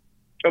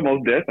 Oh,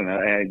 most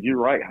definitely. And you're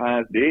right,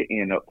 Hines did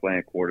end up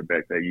playing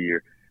quarterback that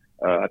year,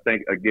 I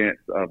think against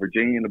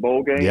Virginia in the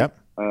bowl game. Yep.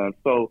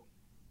 So,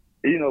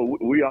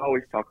 we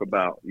always talk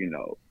about,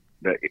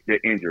 the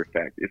injury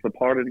factor. It's a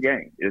part of the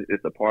game.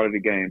 It's a part of the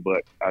game,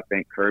 but I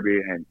think Kirby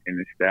and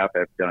his staff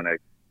have done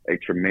a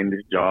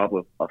tremendous job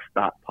of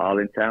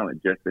stockpiling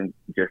talent just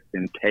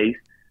in case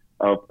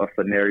of a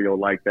scenario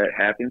like that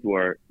happens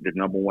where the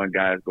number one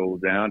guy goes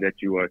down, that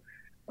you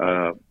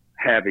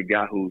have a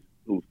guy who's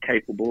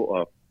capable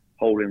of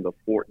holding the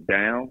fort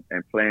down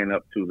and playing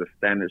up to the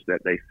standards that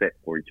they set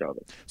for each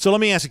other. So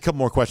let me ask you a couple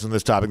more questions on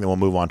this topic, then we'll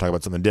move on and talk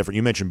about something different.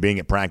 You mentioned being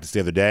at practice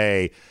the other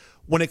day.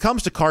 When it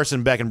comes to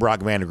Carson Beck and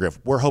Brock Vandagriff,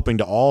 we're hoping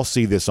to all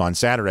see this on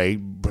Saturday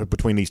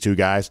between these two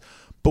guys.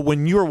 But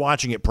when you were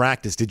watching at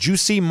practice, did you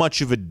see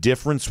much of a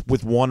difference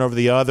with one over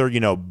the other?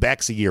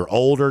 Beck's a year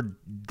older.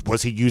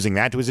 Was he using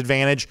that to his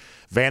advantage?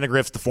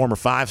 Vandagriff's the former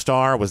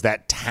five-star. Was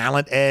that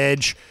talent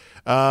edge,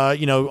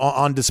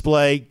 on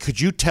display? Could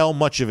you tell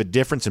much of a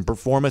difference in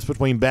performance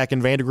between Beck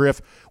and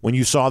Vandagriff when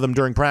you saw them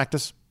during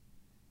practice?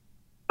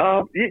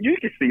 You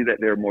can see that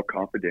they're more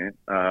confident.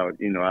 I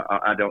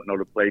don't know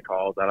the play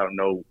calls. I don't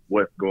know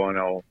what's going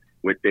on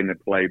within the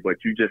play, but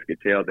you just could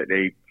tell that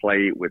they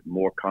played with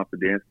more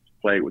confidence,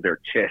 played with their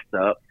chest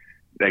up.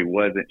 They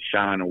wasn't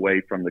shying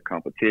away from the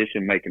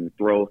competition, making the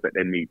throws that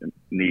they need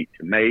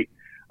to make.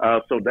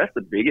 So that's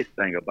the biggest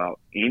thing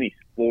about any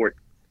sport.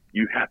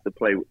 You have to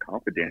play with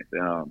confidence.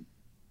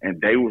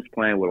 And they was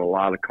playing with a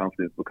lot of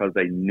confidence because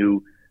they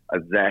knew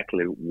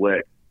exactly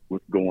what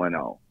was going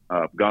on.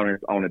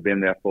 Gunner's only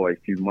been there for a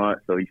few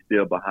months, so he's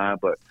still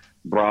behind. But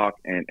Brock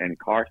and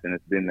Carson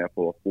has been there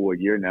for a full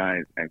year now,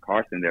 and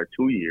Carson there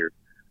 2 years.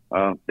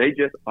 They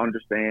just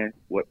understand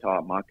what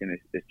Todd Monken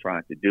is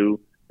trying to do.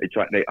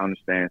 They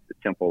understand the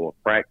tempo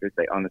of practice.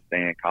 They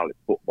understand college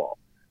football.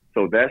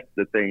 So that's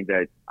the thing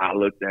that I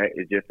looked at,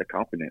 is just a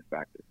confidence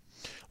factor.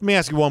 Let me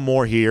ask you one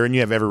more here, and you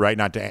have every right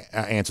not to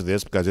answer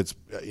this because it's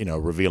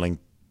revealing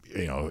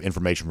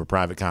information for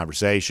private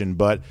conversation.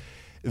 But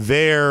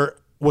there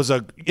was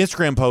a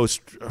Instagram post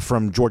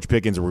from George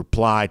Pickens, a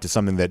reply to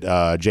something that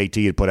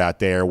JT had put out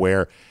there,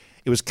 where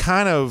it was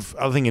kind of,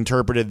 I think,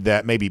 interpreted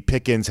that maybe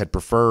Pickens had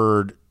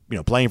preferred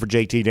playing for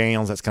JT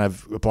Daniels. That's kind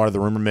of a part of the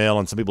rumor mill,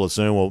 and some people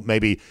assume, well,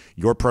 maybe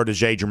your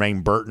protege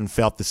Jermaine Burton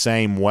felt the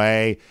same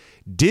way.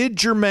 Did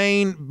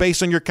Jermaine,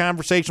 based on your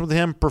conversation with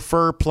him,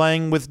 prefer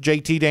playing with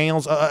JT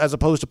Daniels as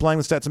opposed to playing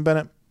with Stetson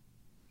Bennett?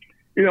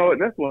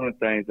 That's one of the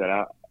things that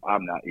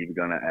I'm not even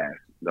going to ask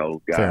those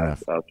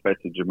guys,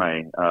 especially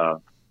Jermaine.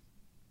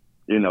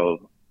 I'm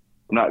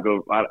not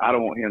go. I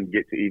don't want him to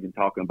get to even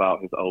talking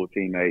about his old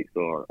teammates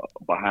or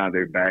behind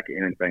their back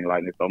or anything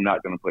like this. So I'm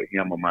not going to put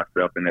him or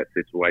myself in that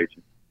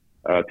situation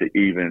to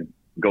even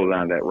go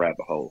down that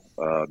rabbit hole,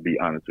 be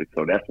honest with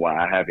you. So that's why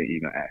I haven't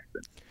even asked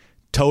him.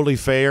 Totally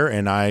fair,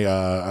 and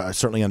I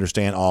certainly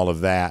understand all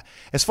of that.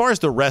 As far as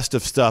the rest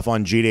of stuff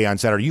on G-Day on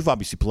Saturday, you've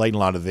obviously played in a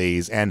lot of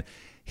these, and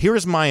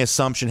here's my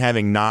assumption,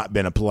 having not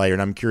been a player,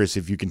 and I'm curious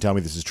if you can tell me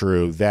this is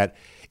true, that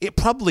it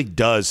probably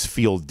does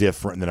feel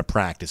different than a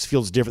practice,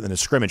 feels different than a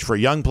scrimmage. For a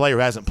young player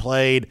who hasn't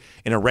played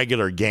in a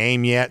regular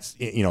game yet,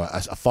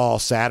 a fall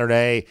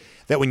Saturday,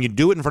 that when you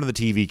do it in front of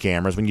the TV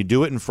cameras, when you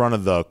do it in front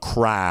of the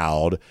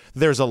crowd,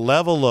 there's a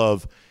level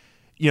of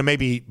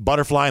maybe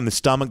butterfly in the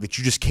stomach that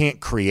you just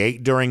can't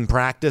create during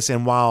practice.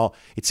 And while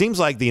it seems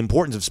like the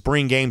importance of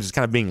spring games is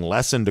kind of being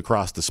lessened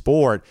across the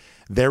sport,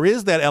 there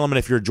is that element,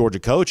 if you're a Georgia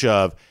coach,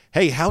 of,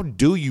 hey, how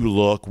do you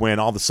look when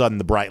all of a sudden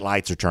the bright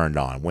lights are turned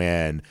on,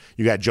 when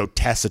you got Joe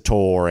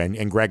Tessitore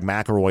and Greg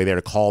McElroy there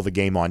to call the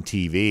game on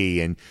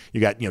TV, and you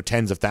got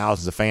tens of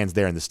thousands of fans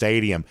there in the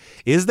stadium?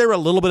 Is there a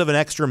little bit of an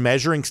extra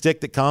measuring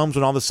stick that comes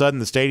when all of a sudden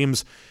the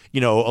stadium's a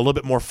little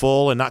bit more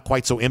full and not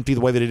quite so empty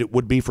the way that it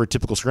would be for a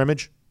typical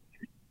scrimmage?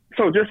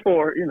 So just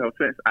for,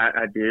 since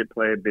I did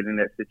play a bit in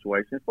that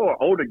situation, for an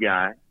older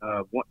guy,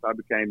 once I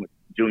became a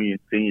junior and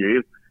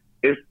senior,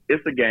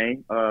 it's a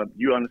game.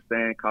 You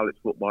understand college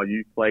football.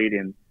 You played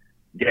in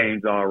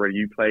games already.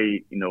 You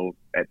played,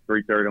 at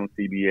 3:30 on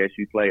CBS.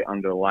 You played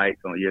under the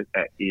lights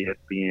at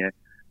ESPN.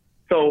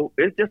 So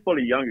it's just for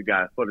the younger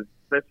guys,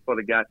 especially for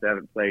the guys that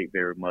haven't played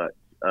very much,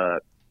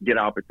 get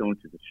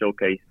opportunities to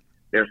showcase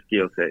their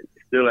skill set.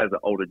 Still, as an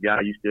older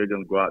guy, you're still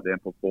going to go out there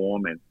and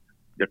perform, and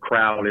the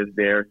crowd is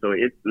there. So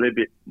it's a little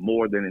bit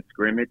more than a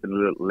scrimmage and a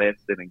little less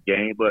than a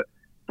game. But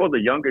for the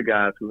younger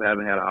guys who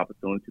haven't had an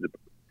opportunity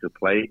to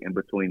play in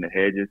between the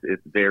hedges,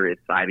 it's very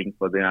exciting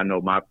for them. I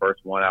know my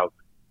first one, I was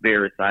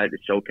very excited to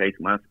showcase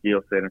my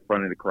skill set in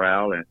front of the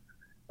crowd,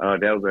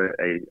 and that was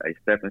a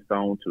stepping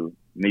stone to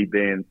me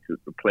being to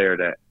the player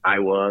that I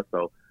was.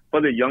 So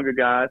for the younger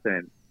guys,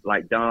 and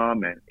like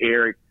Dom and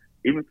Eric,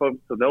 even for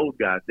those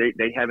guys,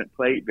 they haven't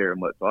played very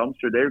much. So I'm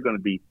sure they're going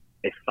to be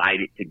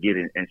excited to get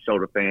in and show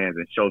the fans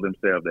and show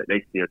themselves that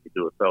they still can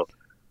do it. So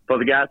for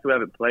the guys who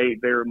haven't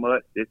played very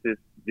much, this is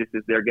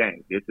their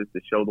game. This is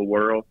to show the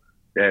world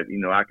that,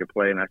 I can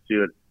play, and I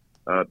should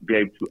be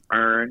able to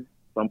earn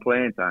some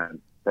playing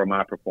time for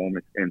my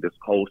performance in this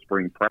whole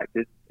spring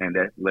practice, and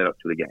that led up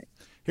to the game.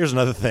 Here's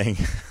another thing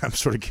I'm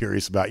sort of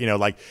curious about.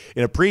 Like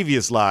in a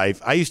previous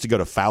life, I used to go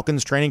to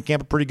Falcons training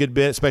camp a pretty good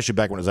bit, especially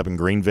back when I was up in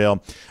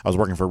Greenville. I was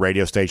working for a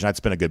radio station. I'd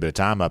spent a good bit of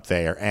time up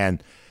there.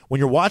 And when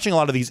you're watching a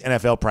lot of these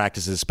NFL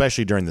practices,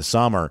 especially during the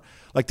summer,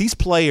 like these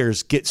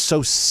players get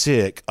so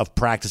sick of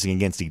practicing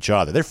against each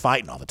other. They're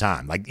fighting all the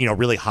time, like,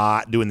 really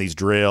hot, doing these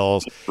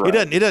drills. Right.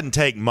 It doesn't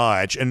take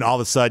much, and all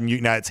of a sudden,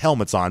 it's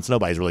helmets on, so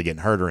nobody's really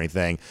getting hurt or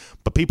anything.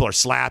 But people are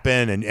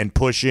slapping and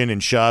pushing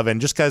and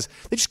shoving just because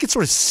they just get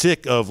sort of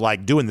sick of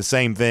like doing the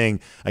same thing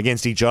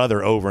against each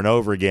other over and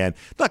over again.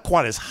 Not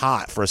quite as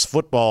hot for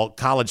a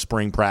college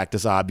spring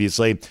practice,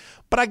 obviously,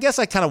 but I guess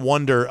I kind of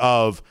wonder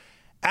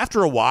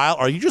after a while,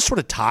 are you just sort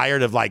of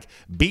tired of like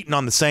beating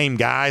on the same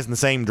guys and the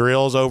same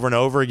drills over and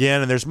over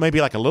again? And there's maybe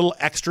like a little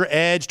extra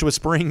edge to a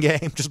spring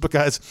game just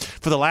because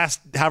for the last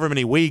however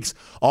many weeks,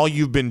 all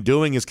you've been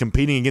doing is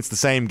competing against the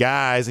same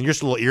guys, and you're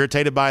just a little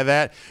irritated by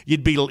that.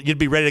 You'd be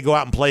ready to go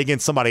out and play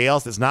against somebody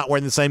else that's not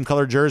wearing the same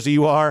color jersey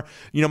you are.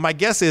 My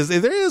guess is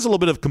there is a little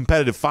bit of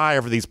competitive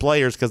fire for these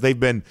players because they've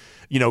been,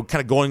 kind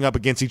of going up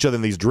against each other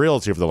in these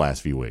drills here for the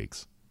last few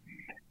weeks.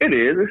 It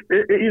is.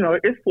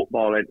 It's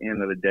football at the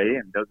end of the day, and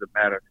it doesn't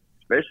matter,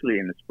 especially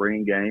in the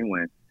spring game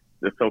when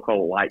the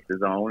so-called lights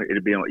is on.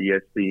 It'll be on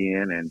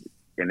ESPN and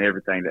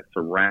everything that's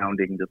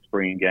surrounding the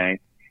spring game.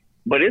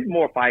 But it's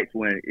more fights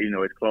when,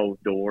 it's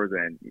closed doors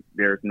and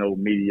there's no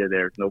media,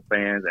 there's no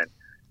fans, and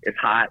it's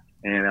hot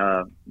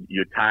and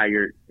you're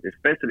tired,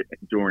 especially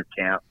during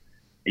camp.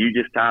 You're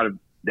just tired of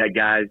that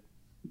guy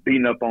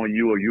beating up on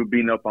you or you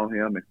beating up on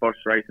him, and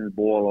frustrations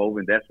boil over,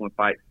 and that's when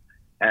fights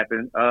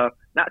happen.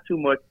 Not too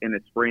much in the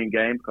spring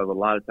game because a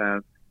lot of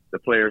times the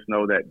players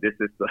know that this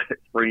is the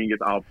spring is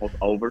almost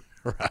over.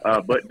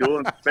 Right. But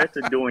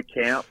especially during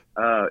camp,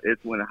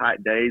 it's when the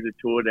hot days or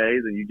tour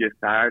days and you're just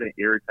tired and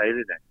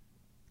irritated, and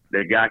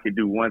the guy can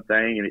do one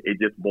thing and it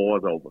just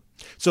boils over.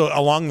 So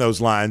along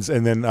those lines,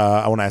 and then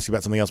I want to ask you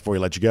about something else before we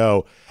let you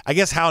go. I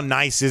guess how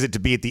nice is it to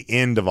be at the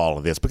end of all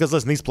of this? Because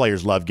listen, these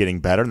players love getting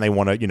better and they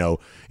want to,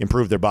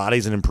 improve their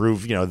bodies and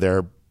improve,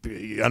 their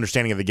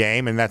understanding of the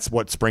game, and that's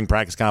what spring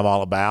practice is kind of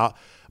all about.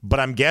 But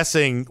I'm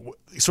guessing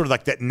sort of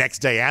like that next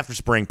day after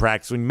spring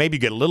practice, when maybe you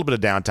get a little bit of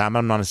downtime.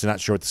 I'm honestly not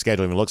sure what the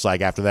schedule even looks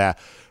like after that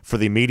for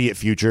the immediate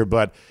future.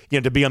 But,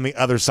 to be on the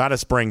other side of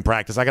spring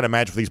practice, I got to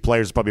imagine for these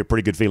players it's probably a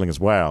pretty good feeling as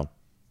well.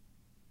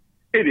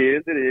 It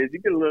is. You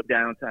get a little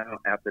downtime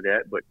after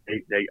that, but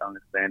they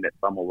understand that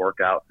summer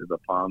workouts is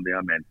upon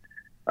them, and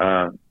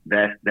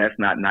that's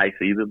not nice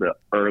either. The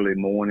early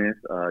mornings,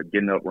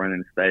 getting up,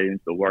 running the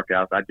stadiums, the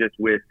workouts. I just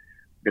wish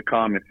the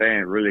common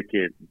fan really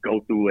could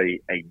go through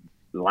a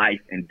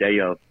life and day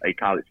of a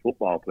college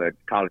football player,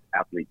 college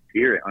athlete,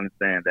 period.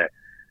 Understand that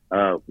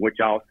what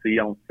y'all see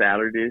on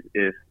Saturdays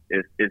is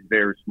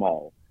very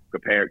small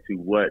compared to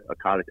what a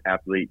college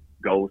athlete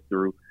goes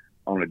through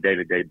on a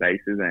day-to-day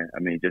basis.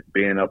 And just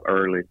being up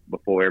early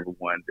before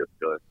everyone,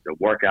 the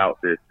workouts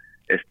is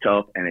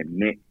tough, and it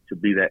meant to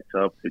be that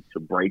tough to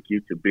break you,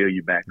 to build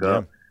you back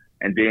up.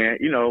 And then,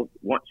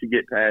 once you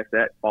get past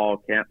that, fall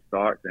camp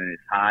starts and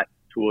it's hot,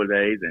 tour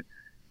days, and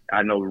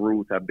I know the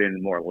rules have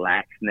been more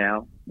lax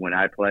now. When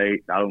I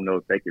played, I don't know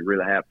if they could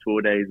really have tour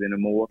days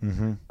anymore.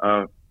 Mm-hmm.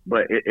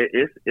 But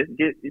it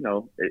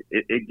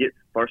gets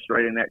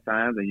frustrating at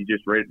times, and you're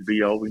just ready to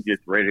be over. You're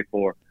just ready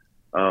for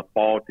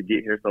fall to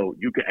get here, so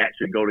you can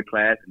actually go to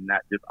class and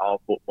not just all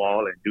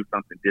football and do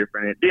something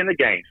different. And then the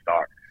games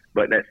start.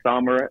 But that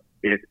summer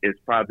is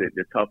probably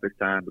the toughest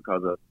time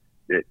because of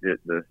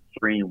the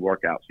extreme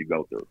workouts you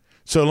go through.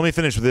 So let me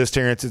finish with this,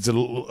 Terrence. It's a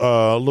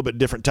little bit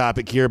different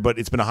topic here, but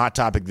it's been a hot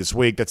topic this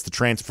week. That's the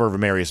transfer of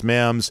Amarius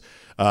Mims.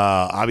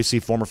 Obviously,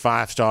 former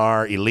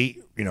 5-star,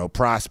 elite,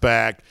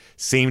 prospect,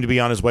 seemed to be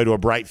on his way to a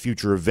bright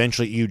future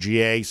eventually at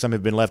UGA. Some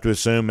have been left to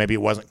assume maybe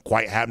it wasn't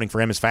quite happening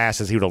for him as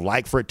fast as he would have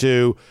liked for it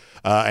to.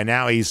 And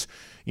now he's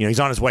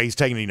on his way. He's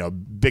taking, a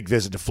big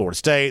visit to Florida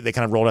State. They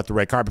kind of rolled out the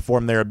red carpet for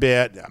him there a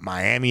bit.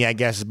 Miami, I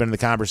guess, has been in the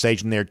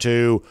conversation there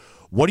too.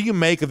 What do you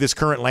make of this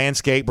current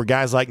landscape where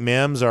guys like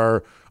Mims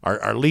are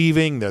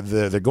leaving?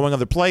 They're going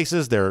other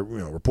places. There are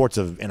reports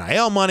of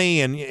NIL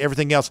money and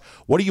everything else.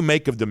 What do you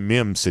make of the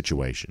Mims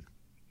situation?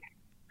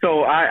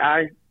 So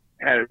I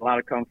had a lot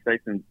of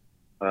conversations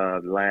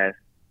the last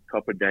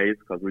couple of days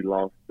because we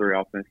lost 3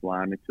 offensive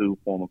linemen, 2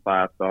 former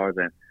 5-stars,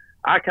 and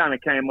I kind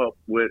of came up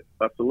with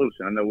a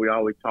solution. I know we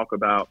always talk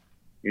about,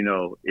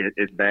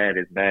 it's bad,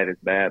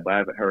 but I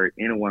haven't heard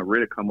anyone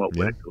really come up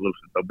with a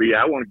solution. So, B,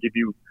 I want to give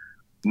you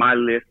my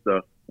list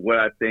of what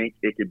I think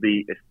it could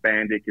be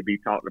expanded, it could be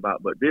talked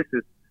about, but this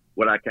is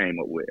what I came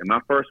up with. And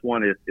my first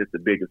one is the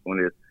biggest one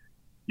is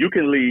you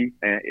can leave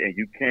and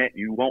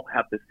you won't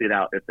have to sit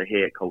out if the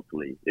head coach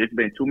leaves. It's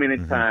been too many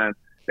times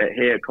that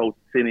head coach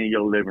sitting in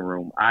your living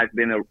room. I've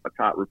been a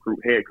top recruit,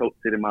 head coach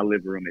sit in my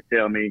living room and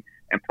tell me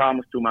and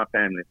promise to my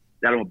family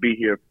that I'm going to be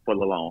here for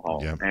the long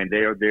haul. Yep. And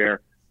they're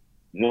there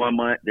 1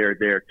 month, they're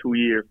there 2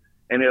 years.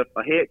 And if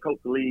a head coach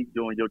leaves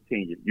during your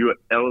tenure, you're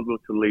eligible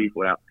to leave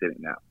without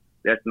sitting out.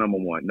 That's number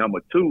one. Number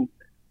two,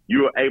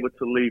 you are able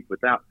to leave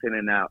without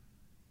sitting out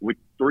with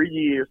 3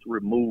 years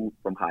removed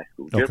from high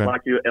school. Okay. Just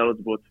like you're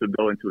eligible to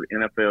go into the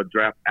NFL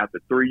draft after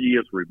 3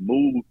 years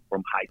removed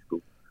from high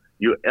school,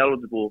 you're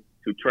eligible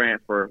to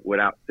transfer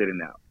without sitting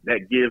out.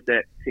 That gives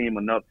that team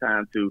enough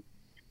time to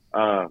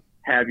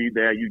have you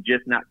there. You're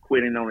just not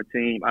quitting on the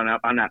team.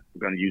 I'm not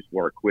going to use the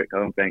word quit. I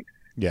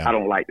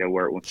don't like that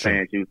word when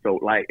fans use. So,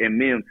 like in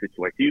Mims'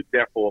 situation, he was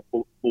there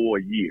for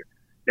a year.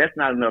 That's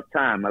not enough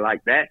time.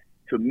 Like that,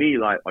 to me,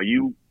 like,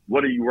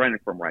 what are you running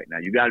from right now?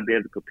 You got to be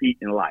able to compete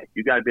in life.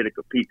 You got to be able to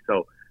compete.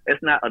 So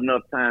it's not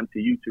enough time to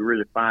you to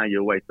really find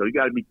your way. So you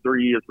got to be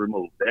 3 years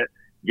removed. That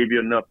give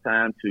you enough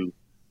time to,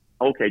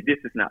 okay, this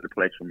is not the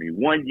place for me.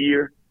 1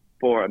 year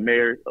for a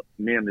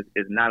Mims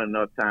is not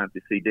enough time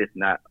to see this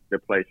not the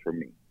place for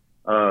me.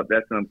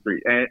 That's number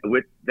 3. And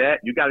with that,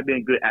 you got to be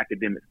in good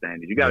academic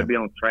standards. You got to be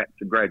on track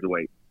to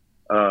graduate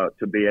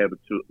to be able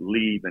to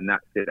leave and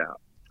not sit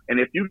out. And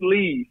if you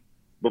leave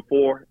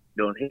before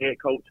the head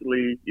coach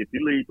leaves, if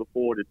you leave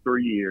before the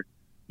 3 years,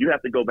 you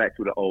have to go back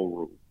to the old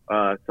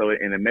rule. So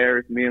in a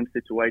Mims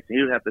situation,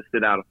 you have to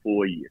sit out a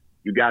full year.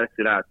 You got to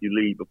sit out if you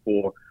leave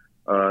before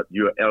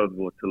you're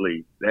eligible to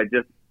leave.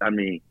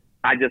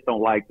 I just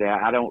don't like that.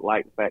 I don't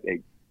like the fact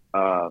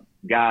that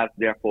guys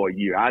there for a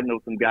year. I know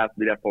some guys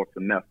be there for a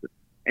semester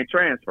and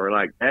transfer.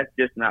 Like, that's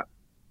just not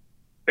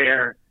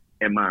fair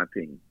in my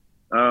opinion.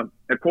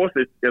 Of course,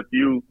 if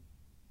you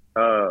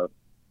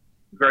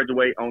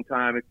graduate on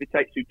time, if it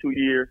takes you 2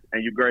 years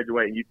and you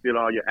graduate and you fill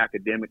all your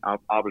academic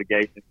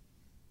obligations,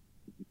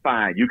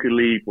 fine, you can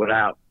leave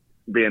without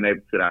being able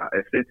to sit out.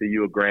 Essentially,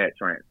 you're a grad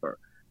transfer.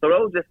 So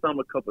those are just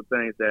a couple of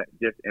things that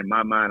just in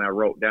my mind I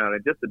wrote down.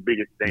 And just the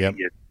biggest thing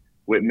is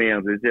with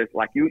Mims is just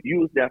like you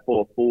was there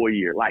for a full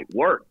year. Like,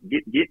 work,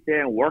 get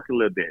there and work a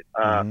little bit.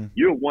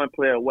 You're one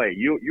player away.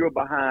 You're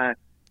behind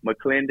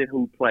McClendon,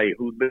 who's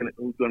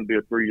going to be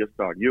a 3-year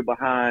starter. You're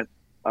behind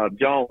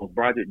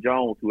Broderick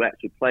Jones, who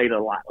actually played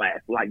a lot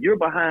last. Like, you're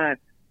behind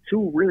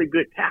 2 really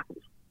good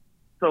tackles.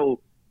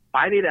 So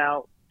fight it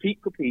out,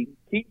 keep competing,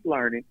 keep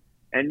learning,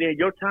 and then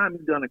your time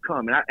is going to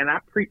come. And I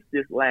preached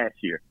this last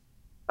year.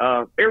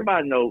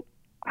 Everybody knows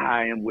how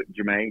I am with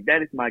Jermaine.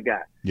 That is my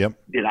guy. Yep.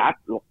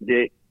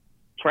 Did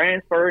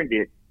transfer and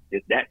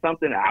is that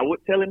something that I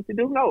would tell him to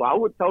do? No, I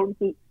would tell him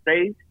to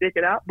stick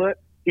it out, but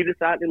he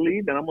decided to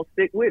leave, and I'm going to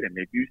stick with him.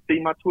 If you see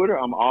my Twitter,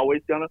 I'm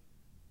always going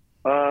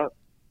to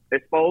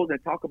expose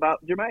and talk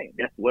about Jermaine.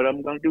 That's what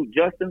I'm going to do.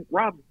 Justin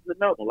Robinson is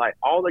another one. Like,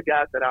 all the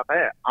guys that I've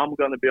had, I'm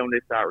going to be on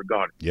this side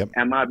regardless. Yep.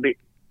 Am I a big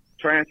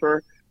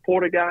transfer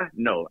porter guy?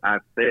 No,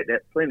 I've said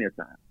that plenty of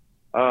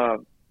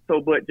times.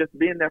 But just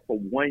being there for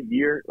 1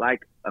 year, like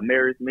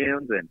Amarius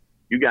Mims, and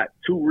you got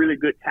 2 really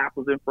good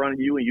tackles in front of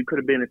you, and you could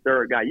have been a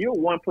third guy. You're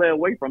 1 player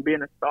away from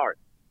being a starter.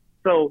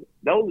 So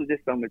those are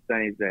just some of the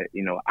things that,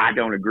 I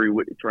don't agree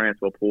with the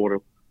transfer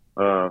portal.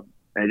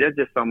 And that's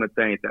just some of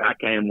the things that I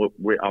came up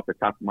with off the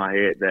top of my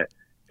head that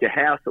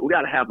we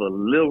got to have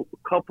a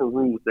couple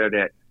rules there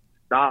that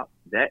stop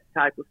that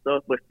type of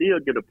stuff, but still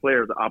give the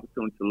players the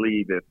opportunity to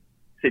leave if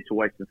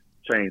situations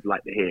change,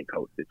 like the head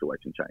coach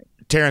situation change.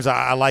 Terrence,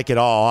 I like it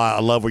all. I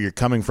love where you're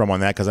coming from on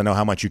that because I know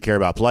how much you care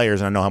about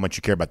players and I know how much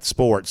you care about the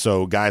sport.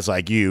 So guys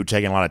like you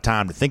taking a lot of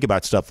time to think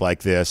about stuff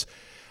like this,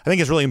 I think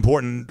it's really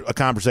important, a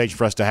conversation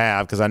for us to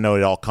have, because I know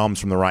it all comes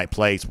from the right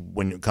place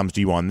when it comes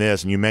to you on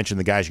this. And you mentioned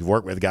the guys you've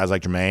worked with, guys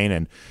like Jermaine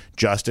and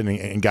Justin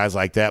and guys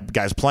like that,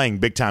 guys playing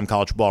big-time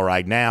college football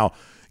right now.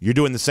 You're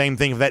doing the same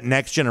thing for that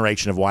next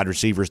generation of wide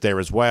receivers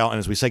there as well. And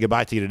as we say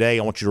goodbye to you today,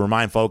 I want you to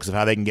remind folks of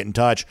how they can get in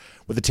touch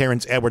with the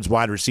Terrence Edwards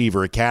Wide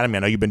Receiver Academy.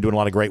 I know you've been doing a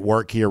lot of great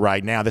work here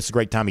right now. This is a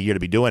great time of year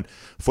to be doing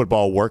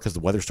football work because the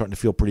weather's starting to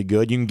feel pretty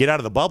good. You can get out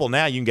of the bubble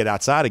now. You can get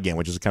outside again,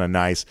 which is kind of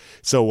nice.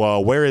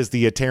 So where is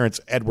the Terrence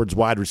Edwards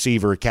Wide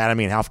Receiver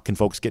Academy, and how can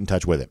folks get in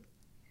touch with it?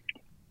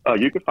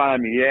 You can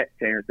find me at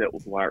Terrence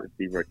Edwards Wide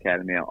Receiver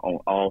Academy on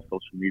all social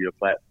media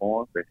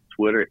platforms. That's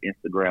Twitter,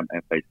 Instagram,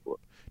 and Facebook.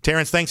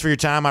 Terrence, thanks for your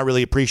time. I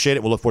really appreciate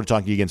it. We'll look forward to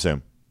talking to you again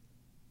soon.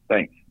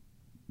 Thanks.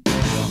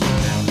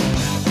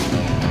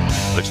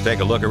 Let's take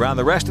a look around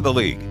the rest of the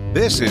league.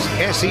 This is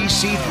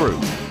SEC Through.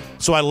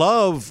 So I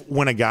love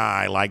when a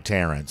guy like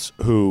Terrence,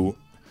 who,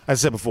 as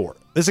I said before,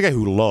 this is a guy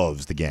who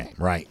loves the game,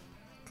 right?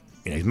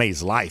 He's made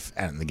his life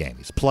out in the game.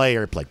 He's a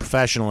player, played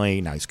professionally,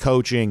 now he's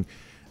coaching.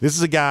 This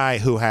is a guy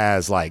who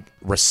has, like,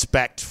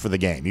 respect for the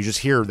game. You just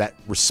hear that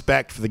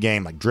respect for the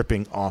game, like,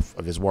 dripping off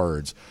of his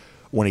words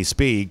when he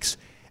speaks.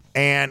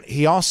 And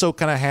he also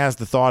kind of has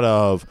the thought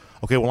of,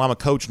 okay, well, I'm a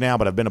coach now,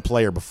 but I've been a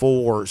player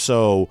before.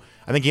 So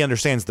I think he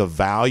understands the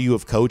value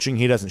of coaching.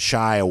 He doesn't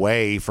shy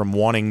away from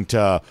wanting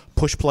to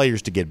push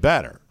players to get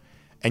better.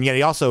 And yet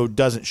he also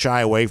doesn't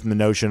shy away from the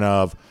notion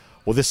of,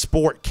 well, this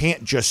sport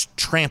can't just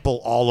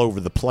trample all over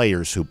the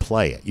players who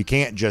play it. You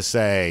can't just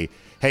say,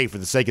 hey, for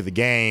the sake of the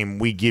game,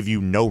 we give you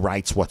no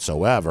rights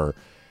whatsoever.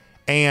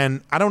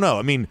 And I don't know.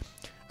 I mean,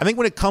 I think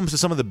when it comes to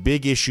some of the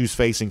big issues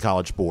facing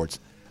college sports,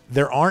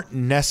 there aren't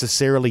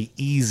necessarily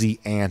easy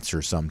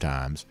answers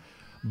sometimes,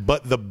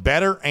 but the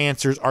better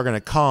answers are going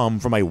to come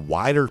from a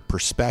wider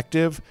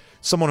perspective,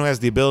 someone who has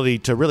the ability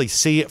to really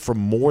see it from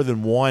more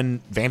than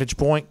one vantage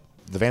point,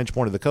 the vantage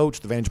point of the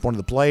coach, the vantage point of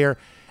the player.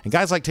 And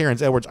guys like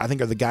Terrence Edwards, I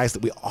think, are the guys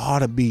that we ought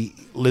to be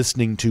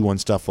listening to on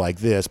stuff like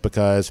this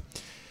because,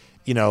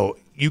 you know,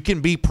 you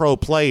can be pro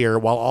player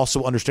while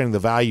also understanding the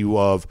value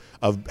of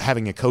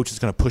having a coach that's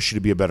going to push you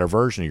to be a better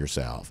version of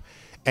yourself.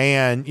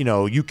 And, you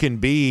know, you can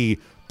be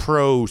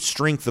pro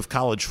strength of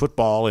college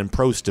football and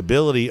pro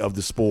stability of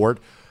the sport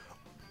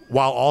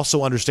while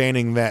also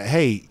understanding that,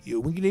 hey,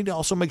 we need to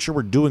also make sure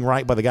we're doing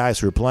right by the guys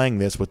who are playing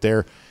this with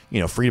their, you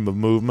know, freedom of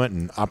movement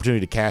and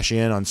opportunity to cash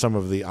in on some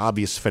of the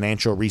obvious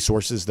financial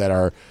resources that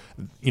are,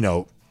 you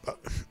know,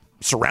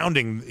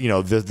 surrounding, you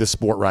know, this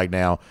sport right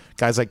now.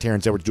 Guys like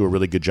Terrence Edwards do a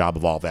really good job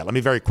of all that. Let me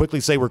very quickly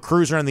say we're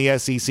cruising around the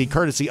SEC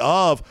courtesy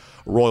of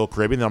Royal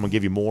Caribbean. Then I'm going to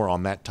give you more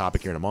on that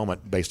topic here in a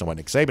moment based on what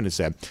Nick Saban has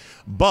said.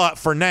 But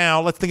for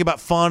now, let's think about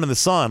fun in the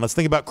sun. Let's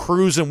think about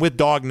cruising with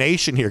Dog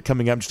Nation here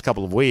coming up in just a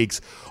couple of weeks.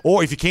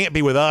 Or if you can't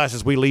be with us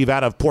as we leave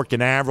out of Port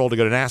Canaveral to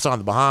go to Nassau in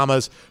the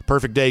Bahamas,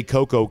 Perfect Day,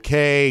 Coco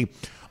Cay,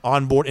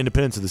 onboard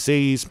Independence of the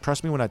Seas.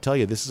 Trust me when I tell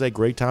you, this is a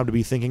great time to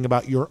be thinking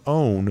about your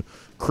own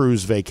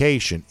cruise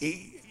vacation.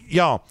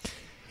 Y'all,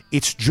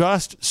 it's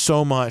just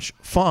so much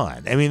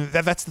fun. I mean,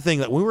 that's the thing.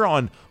 That we were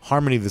on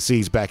Harmony of the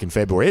Seas back in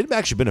February. It had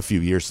actually been a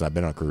few years since I've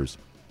been on a cruise.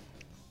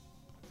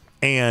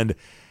 And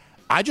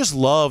I just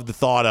love the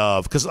thought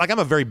of, because, like, I'm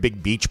a very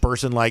big beach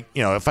person. Like,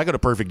 you know, if I go to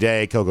Perfect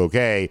Day, Coco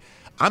Cay,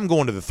 I'm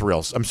going to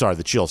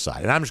the chill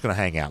side, and I'm just going to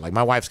hang out. Like,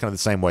 my wife's kind of the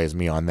same way as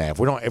me on that.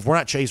 If we're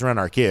not chasing around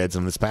our kids,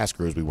 and this past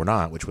cruise we were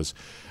not, which was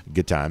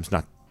good times.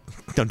 Not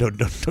don't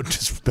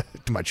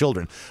disrespect to my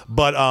children,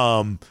 but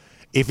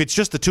if it's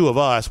just the two of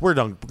us, we're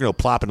going to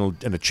plop in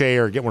a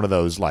chair, get one of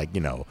those, like,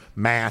 you know,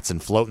 mats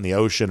and float in the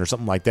ocean or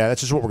something like that.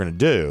 That's just what we're going to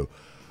do.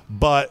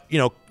 But, you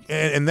know,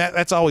 and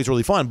that's always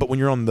really fun. But when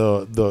you're on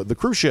the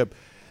cruise ship,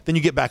 then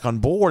you get back on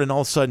board, and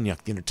all of a sudden, you know,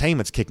 the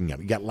entertainment's kicking up.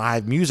 You got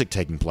live music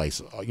taking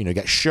place. You know, you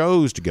got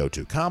shows to go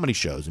to, comedy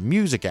shows and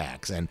music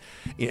acts and,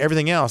 you know,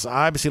 everything else.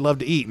 I obviously love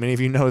to eat. Many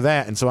of you know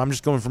that. And so I'm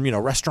just going from, you know,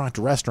 restaurant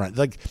to restaurant.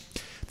 Like,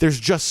 there's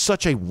just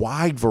such a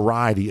wide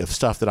variety of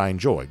stuff that I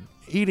enjoy.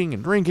 Eating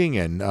and drinking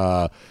and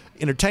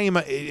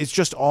entertainment. It's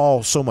just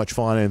all so much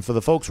fun. And for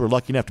the folks who are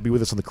lucky enough to be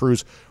with us on the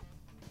cruise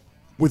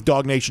with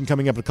Dog Nation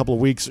coming up in a couple of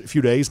weeks, a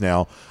few days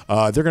now,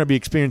 they're going to be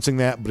experiencing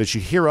that. But as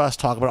you hear us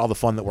talk about all the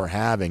fun that we're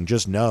having,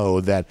 just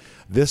know that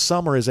this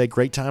summer is a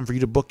great time for you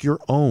to book your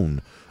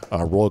own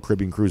Royal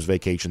Caribbean cruise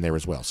vacation there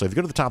as well. So if you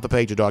go to the top of the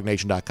page at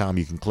dognation.com,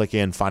 you can click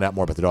in, find out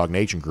more about the Dog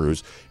Nation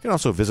cruise. You can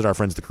also visit our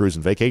friends at the Cruise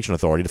and Vacation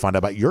Authority to find out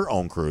about your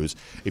own cruise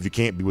if you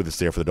can't be with us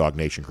there for the Dog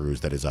Nation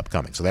cruise that is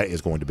upcoming. So that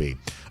is going to be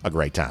a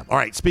great time. All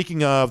right,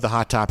 speaking of the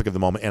hot topic of the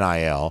moment,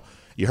 NIL,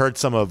 you heard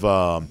some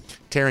of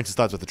Terrence's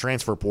thoughts with the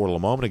transfer portal a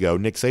moment ago.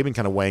 Nick Saban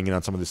kind of weighing in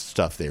on some of this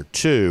stuff there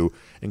too,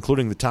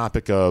 including the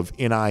topic of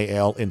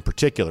NIL in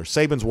particular.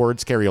 Saban's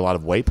words carry a lot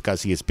of weight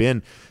because he has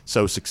been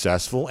so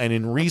successful, and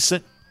in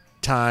recent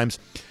times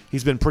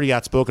he's been pretty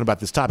outspoken about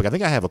this topic. I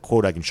think I have a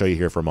quote I can show you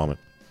here for a moment,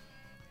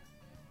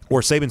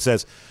 where Saban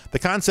says the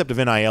concept of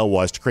NIL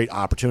was to create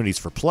opportunities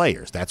for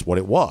players. That's what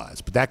it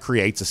was. But that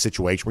creates a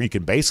situation where you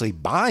can basically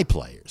buy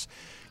players.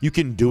 You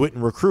can do it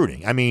in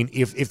recruiting. I mean,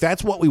 if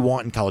that's what we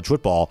want in college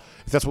football,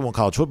 if that's what we want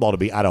college football to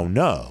be, I don't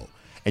know.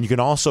 And you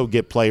can also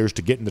get players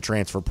to get in the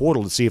transfer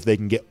portal to see if they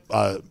can get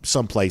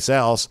someplace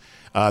else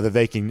that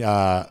they can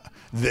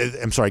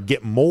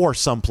get more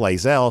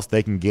someplace else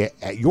they can get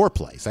at your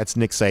place. That's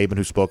Nick Saban,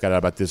 who spoke out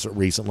about this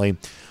recently.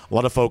 A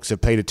lot of folks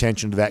have paid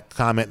attention to that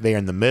comment there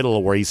in the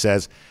middle where he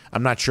says,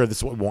 I'm not sure this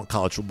is what we want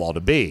college football to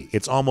be.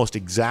 It's almost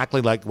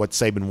exactly like what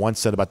Saban once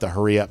said about the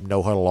hurry-up,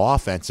 no-huddle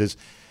offenses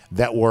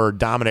that were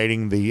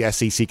dominating the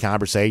SEC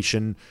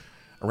conversation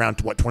around,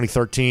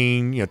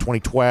 2013,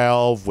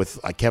 2012 with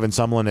Kevin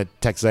Sumlin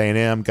at Texas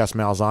A&M, Gus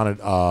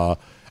Malzahn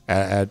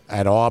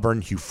at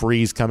Auburn, Hugh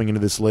Freeze coming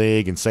into this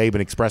league, and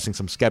Saban expressing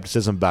some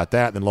skepticism about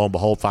that. And then lo and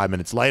behold, 5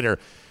 minutes later,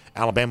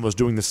 Alabama was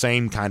doing the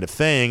same kind of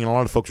thing. And a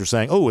lot of folks are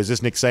saying, oh, is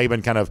this Nick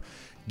Saban kind of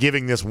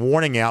giving this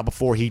warning out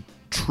before he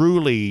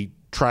truly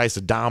tries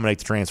to dominate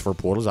the transfer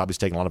portal? He's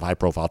obviously taking a lot of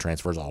high-profile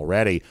transfers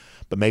already,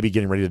 but maybe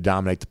getting ready to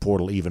dominate the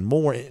portal even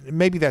more.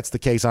 Maybe that's the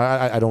case.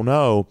 I don't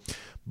know.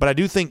 But I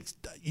do think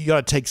you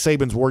got to take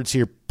Saban's words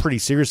here pretty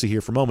seriously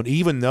here for a moment,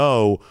 even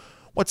though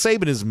what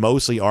Saban is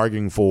mostly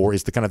arguing for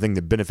is the kind of thing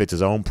that benefits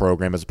his own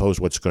program as opposed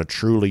to what's going to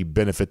truly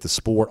benefit the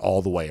sport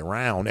all the way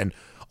around. And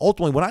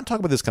ultimately, when I talk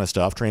about this kind of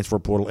stuff, transfer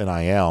portal,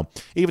 NIL,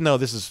 even though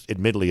this is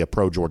admittedly a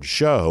pro-Georgia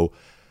show,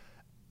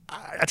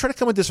 I try to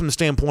come at this from the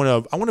standpoint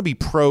of I want to be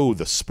pro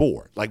the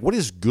sport. Like, what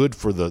is good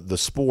for the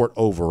sport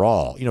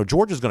overall?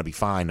 Georgia's going to be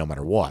fine no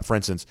matter what. For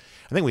instance,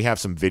 I think we have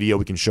some video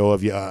we can show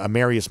of you.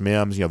 Amarius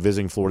Mims,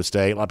 visiting Florida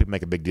State. A lot of people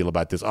make a big deal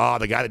about this. Oh,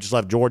 the guy that just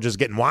left Georgia is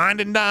getting wined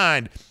and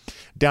dined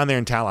down there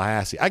in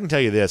Tallahassee. I can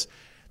tell you this.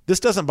 This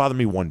doesn't bother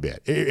me one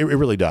bit. It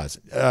really does.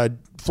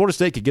 Florida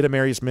State could get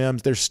Amarius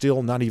Mims. They're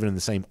still not even in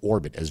the same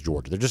orbit as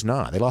Georgia. They're just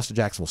not. They lost to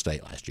Jacksonville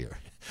State last year.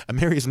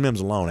 Amarius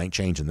Mims alone ain't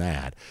changing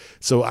that.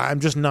 So I'm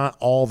just not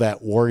all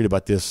that worried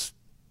about this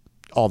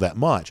all that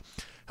much.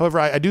 However,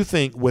 I do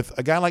think with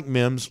a guy like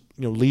Mims,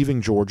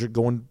 leaving Georgia,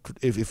 going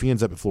if he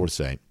ends up at Florida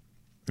State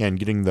and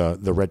getting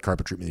the red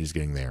carpet treatment he's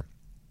getting there,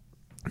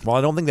 while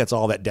I don't think that's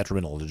all that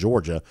detrimental to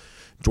Georgia,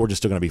 Georgia's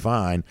still going to be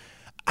fine.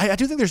 I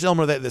do think there's an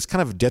element of that that's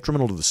kind of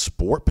detrimental to the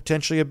sport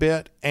potentially a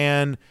bit.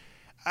 And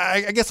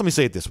I guess let me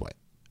say it this way.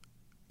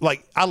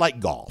 Like, I like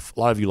golf. A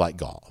lot of you like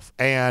golf.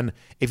 And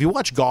if you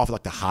watch golf at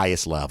like the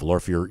highest level, or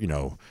if you're,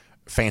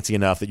 fancy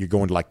enough that you're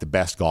going to like the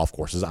best golf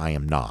courses, I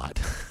am not.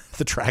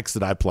 The tracks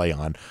that I play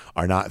on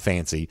are not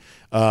fancy.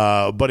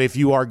 But if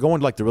you are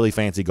going to like the really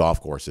fancy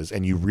golf courses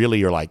and you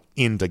really are like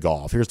into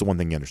golf, here's the one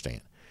thing you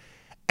understand.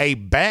 A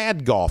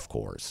bad golf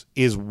course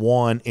is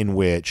one in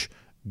which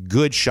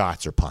good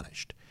shots are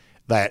punished.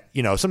 That,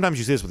 sometimes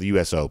you see this with the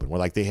U.S. Open, where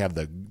like they have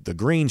the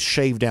greens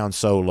shaved down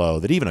so low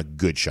that even a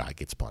good shot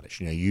gets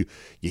punished. You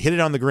hit it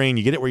on the green,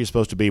 you get it where you're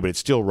supposed to be, but it's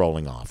still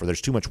rolling off, or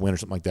there's too much wind or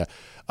something like that.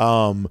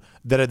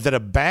 That a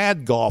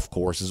bad golf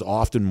course is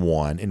often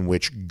one in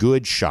which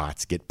good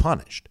shots get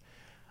punished.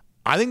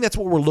 I think that's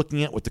what we're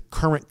looking at with the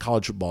current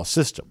college football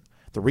system.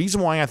 The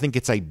reason why I think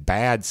it's a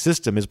bad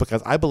system is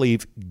because I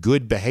believe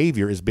good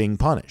behavior is being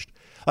punished.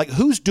 Like,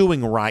 who's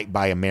doing right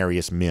by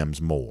Amarius Mims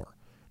more?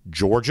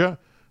 Georgia,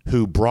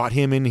 who brought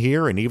him in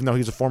here, and even though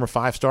he's a former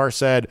 5-star,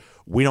 said,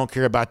 we don't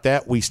care about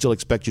that, we still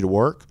expect you to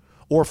work?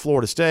 Or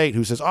Florida State,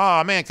 who says,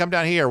 oh, man, come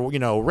down here,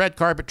 red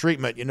carpet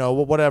treatment,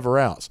 whatever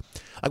else.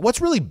 Like,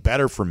 what's really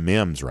better for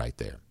Mims right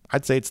there?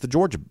 I'd say it's the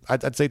Georgia.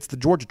 I'd say it's the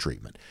Georgia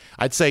treatment.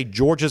 I'd say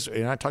Georgia's.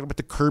 And I talked about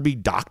the Kirby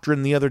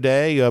doctrine the other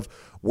day of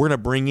we're going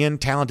to bring in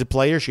talented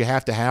players. You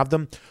have to have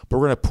them, but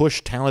we're going to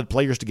push talented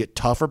players to get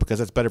tougher because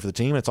that's better for the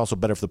team. It's also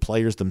better for the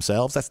players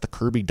themselves. That's the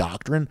Kirby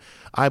doctrine,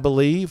 I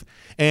believe.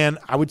 And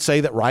I would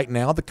say that right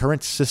now the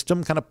current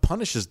system kind of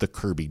punishes the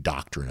Kirby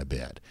doctrine a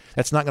bit.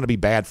 That's not going to be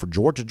bad for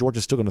Georgia.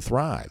 Georgia's still going to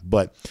thrive.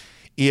 But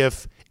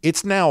if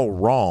it's now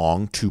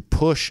wrong to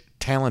push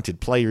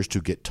talented players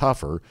to get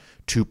tougher,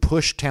 to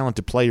push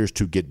talented players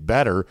to get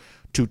better,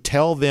 to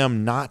tell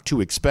them not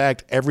to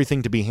expect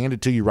everything to be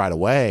handed to you right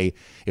away,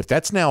 if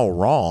that's now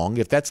wrong,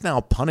 if that's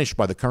now punished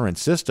by the current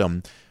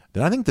system,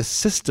 then I think the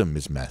system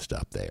is messed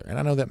up there. And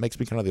I know that makes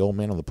me kind of the old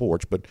man on the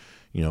porch, but,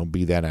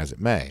 be that as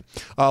it may.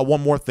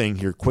 One more thing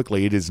here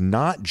quickly. It is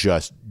not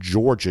just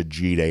Georgia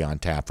G-Day on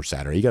tap for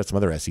Saturday. You got some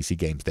other SEC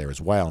games there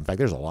as well. In fact,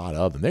 there's a lot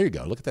of them. There you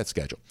go. Look at that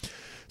schedule.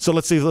 So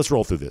let's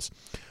roll through this.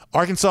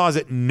 Arkansas is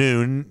at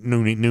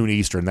noon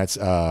Eastern. That's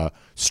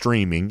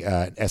streaming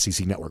at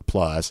SEC Network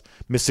Plus.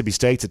 Mississippi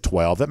State's at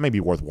 12. That may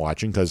be worth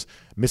watching because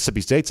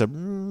Mississippi State's a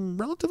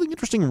relatively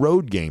interesting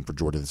road game for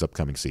Georgia this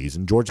upcoming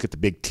season. Georgia's got the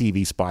big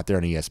TV spot there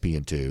on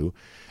ESPN2.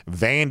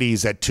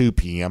 Vandy's at 2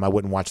 p.m. I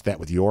wouldn't watch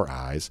that with your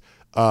eyes.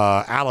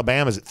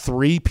 Alabama's at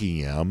 3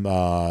 p.m.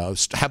 How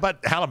about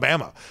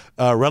Alabama?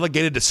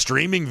 Relegated to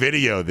streaming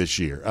video this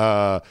year.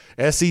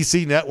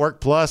 SEC Network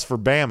Plus for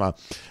Bama.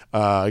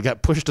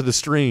 Got pushed to the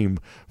stream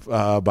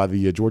by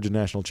the Georgia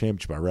National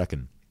Championship, I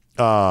reckon.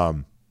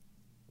 And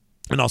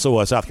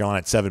also South Carolina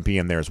at 7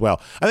 p.m. there as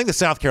well. I think the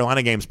South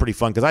Carolina game is pretty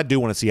fun because I do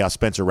want to see how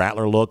Spencer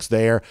Rattler looks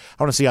there.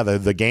 I want to see how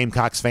the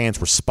Gamecocks fans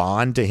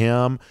respond to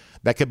him.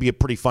 That could be a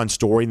pretty fun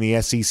story in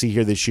the SEC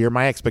here this year.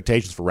 My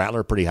expectations for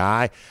Rattler are pretty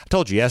high. I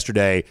told you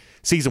yesterday,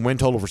 season win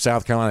total for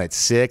South Carolina at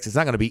 6. It's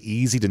not going to be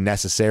easy to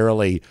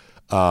necessarily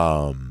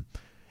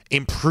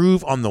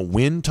improve on the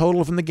win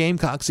total from the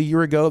Gamecocks a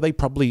year ago. They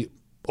probably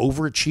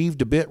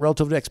overachieved a bit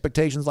relative to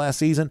expectations last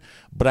season,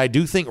 but I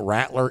do think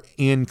Rattler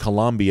in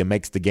Columbia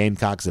makes the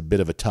Gamecocks a bit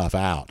of a tough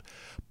out.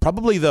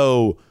 Probably,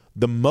 though,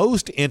 the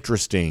most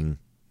interesting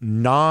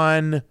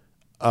non-Georgia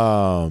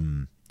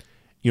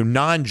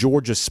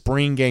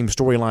spring game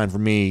storyline for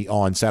me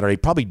on Saturday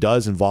probably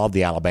does involve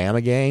the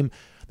Alabama game.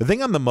 The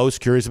thing I'm the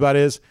most curious about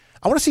is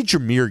I want to see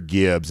Jahmyr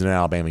Gibbs in an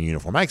Alabama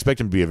uniform. I expect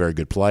him to be a very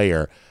good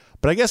player,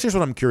 but I guess here's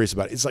what I'm curious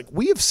about. It's like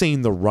we have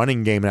seen the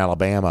running game in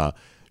Alabama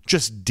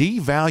just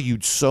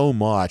devalued so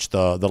much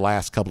the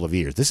last couple of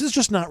years. This has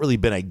just not really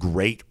been a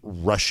great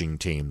rushing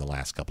team the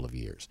last couple of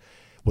years.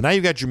 Well, now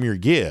you've got Jahmyr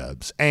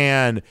Gibbs,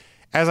 and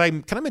as I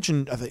kind of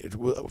mentioned, I forget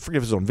if it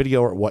was on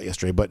video or what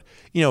yesterday, but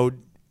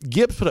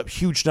Gibbs put up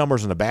huge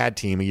numbers on a bad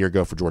team a year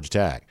ago for Georgia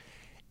Tech.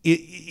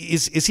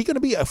 Is he going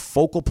to be a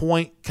focal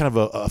point, kind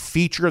of a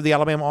feature of the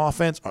Alabama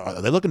offense?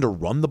 Are they looking to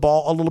run the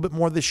ball a little bit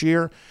more this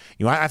year?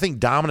 I think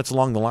dominance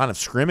along the line of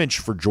scrimmage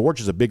for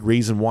Georgia is a big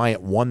reason why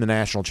it won the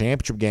national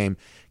championship game.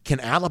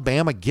 Can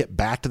Alabama get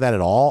back to that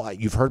at all?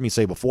 You've heard me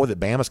say before that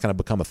Bama's kind of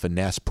become a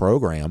finesse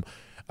program.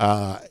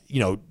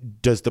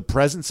 Does the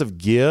presence of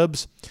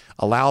Gibbs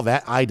allow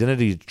that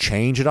identity to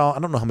change at all? I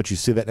don't know how much you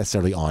see that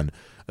necessarily on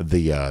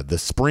the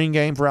spring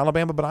game for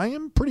Alabama, but I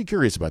am pretty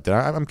curious about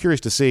that. I'm curious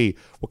to see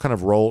what kind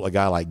of role a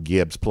guy like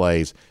Gibbs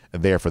plays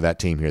there for that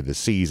team here this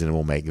season, and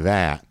we'll make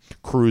that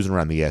cruising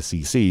around the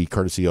SEC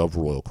courtesy of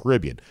Royal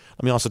Caribbean.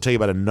 Let me also tell you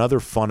about another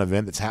fun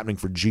event that's happening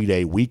for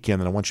G-Day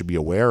weekend that I want you to be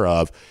aware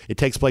of. It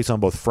takes place on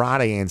both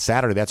Friday and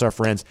Saturday. That's our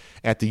friends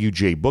at the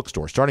UGA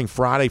Bookstore. Starting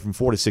Friday from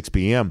 4 to 6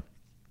 p.m.,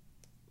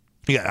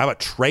 yeah, how about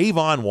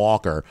Trayvon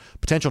Walker,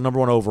 potential number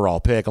 1 overall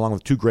pick, along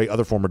with 2 great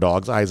other former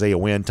dogs, Isaiah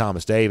Wynn,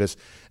 Thomas Davis.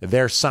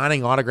 They're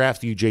signing autographs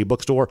at the UGA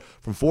Bookstore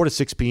from 4 to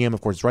 6 p.m.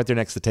 Of course, it's right there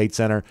next to the Tate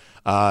Center.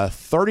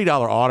 $30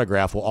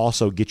 autograph will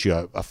also get you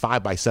a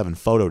 5x7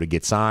 photo to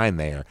get signed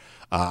there.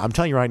 I'm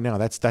telling you right now,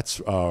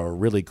 that's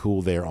really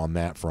cool there on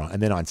that front.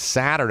 And then on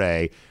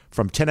Saturday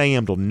from 10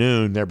 a.m. till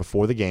noon there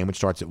before the game, which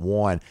starts at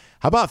 1,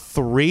 how about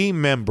 3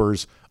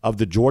 members of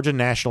the Georgia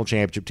National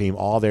Championship team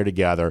all there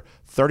together?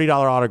 $30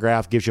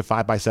 autograph, gives you a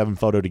 5x7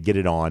 photo to get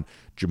it on.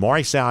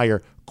 Jamari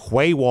Salyer,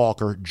 Quay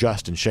Walker,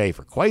 Justin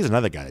Schaefer. Quay's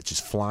another guy that's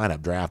just flying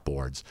up draft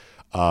boards.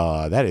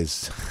 That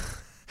is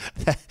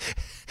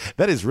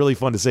that is really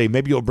fun to see.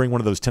 Maybe you'll bring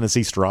one of those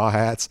Tennessee straw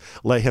hats,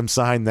 let him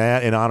sign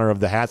that in honor of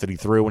the hat that he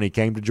threw when he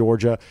came to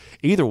Georgia.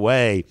 Either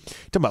way,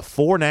 talking about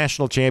 4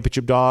 national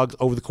championship dogs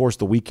over the course of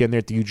the weekend there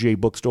at the UGA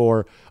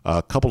Bookstore.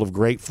 A couple of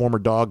great former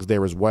dogs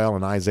there as well,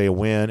 and Isaiah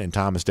Wynn and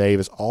Thomas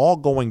Davis, all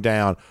going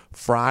down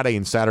Friday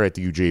and Saturday at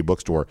the UGA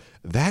Bookstore.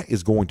 That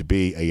is going to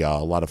be a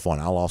lot of fun.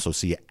 I'll also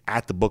see you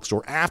at the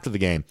bookstore after the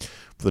game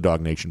for the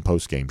Dog Nation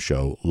postgame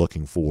show.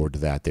 Looking forward to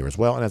that there as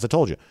well. And as I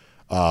told you,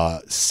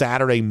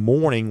 Saturday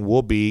morning,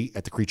 we'll be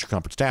at the Creature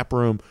Comforts Tap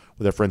Room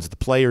with our friends at the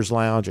Players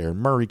Lounge, Aaron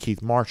Murray,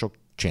 Keith Marshall,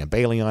 Champ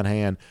Bailey on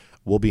hand.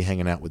 We'll be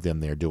hanging out with them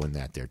there doing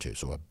that there too.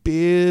 So a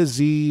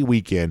busy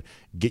weekend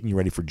getting you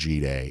ready for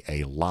G-Day.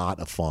 A lot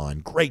of fun.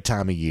 Great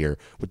time of year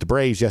with the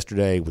Braves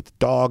yesterday, with the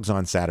Dogs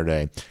on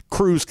Saturday.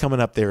 Crews coming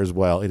up there as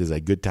well. It is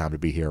a good time to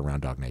be here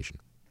around Dog Nation.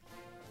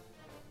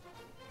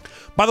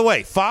 By the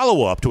way,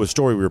 follow-up to a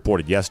story we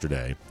reported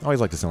yesterday. I always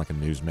like to sound like a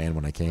newsman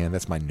when I can.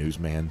 That's my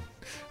newsman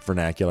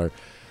vernacular.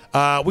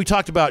 We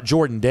talked about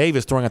Jordan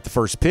Davis throwing out the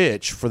first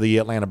pitch for the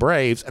Atlanta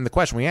Braves, and the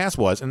question we asked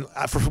was, and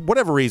for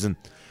whatever reason,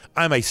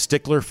 I'm a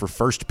stickler for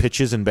first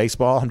pitches in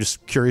baseball. I'm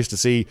just curious to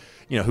see,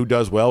 who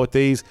does well with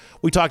these.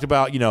 We talked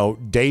about,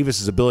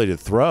 Davis's ability to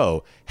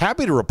throw.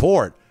 Happy to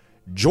report,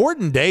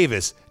 Jordan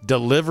Davis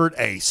delivered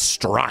a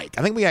strike.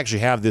 I think we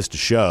actually have this to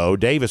show.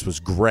 Davis was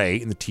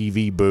great in the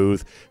TV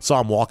booth. Saw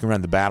him walking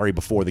around the Battery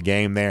before the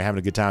game there, having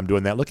a good time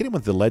doing that. Look at him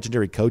with the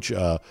legendary coach,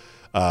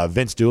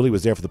 Vince Dooley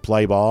was there for the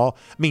play ball.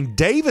 I mean,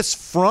 Davis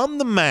from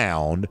the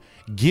mound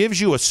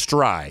gives you a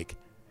strike.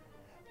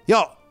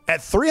 Y'all,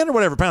 at 300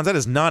 whatever pounds, that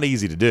is not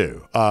easy to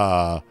do.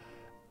 I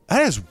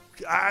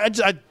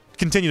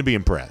continue to be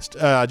impressed.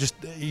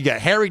 You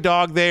got Harry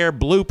Dog there,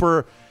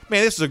 Blooper.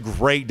 Man, this is a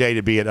great day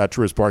to be at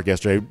Truist Park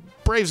yesterday.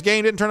 Braves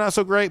game didn't turn out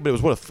so great, but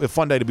it was a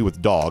fun day to be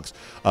with dogs.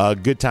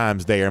 Good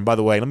times there. And by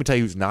the way, let me tell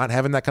you who's not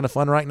having that kind of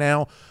fun right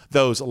now.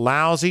 Those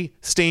lousy,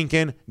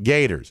 stinking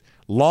Gators.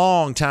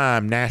 Long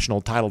time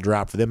national title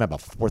drought for them,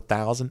 about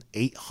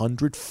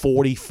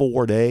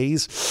 4,844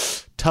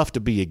 days. Tough to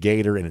be a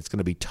Gator, and it's going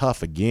to be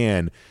tough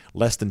again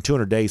less than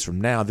 200 days from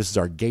now. This is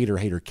our Gator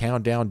Hater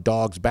Countdown.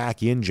 Dogs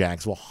back in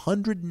Jacksonville,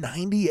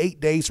 198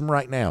 days from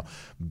right now.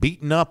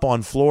 Beating up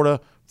on Florida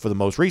for the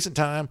most recent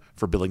time,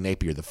 for Billy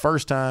Napier the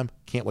first time.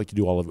 Can't wait to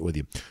do all of it with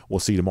you. We'll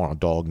see you tomorrow on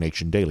Dog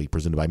Nation Daily,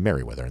 presented by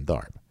Merriweather and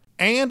Tharp.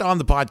 And on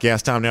the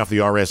podcast, time now for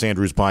the R.S.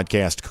 Andrews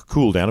podcast,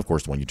 Cool Down, of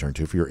course, the one you turn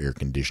to for your air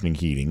conditioning,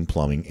 heating,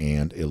 plumbing,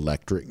 and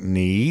electric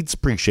needs.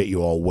 Appreciate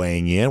you all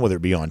weighing in, whether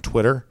it be on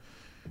Twitter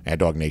at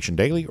Dog Nation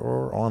Daily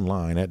or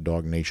online at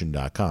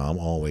dognation.com.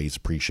 Always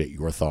appreciate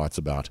your thoughts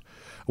about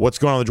what's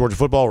going on in Georgia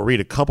football. We'll read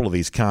a couple of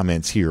these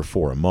comments here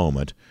for a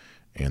moment,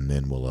 and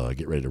then we'll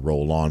get ready to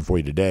roll on for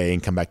you today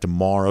and come back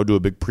tomorrow, do a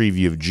big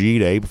preview of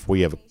G-Day before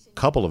you have a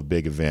couple of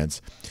big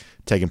events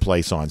taking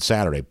place on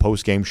Saturday.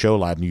 Post-game show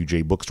live in the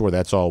UGA Bookstore.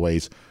 That's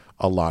always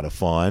a lot of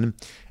fun.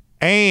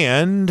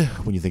 And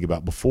when you think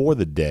about before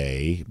the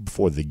game,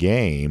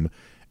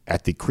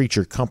 at the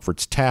Creature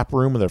Comforts Tap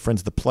Room with our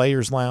friends at the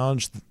Players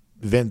Lounge, the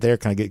event there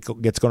kind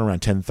of gets going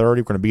around 10:30.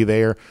 We're going to be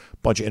there.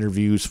 Bunch of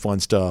interviews,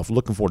 fun stuff.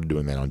 Looking forward to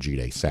doing that on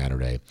G-Day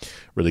Saturday.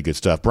 Really good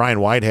stuff. Brian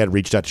Whitehead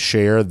reached out to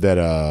share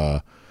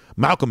that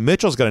Malcolm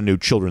Mitchell's got a new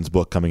children's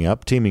book coming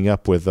up, teaming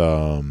up with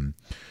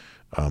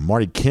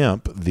Marty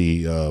Kemp,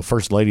 the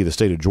First Lady of the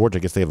state of Georgia. I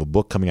guess they have a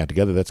book coming out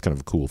together. That's kind of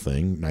a cool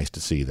thing. Nice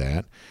to see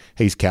that.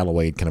 Hayes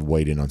Calloway kind of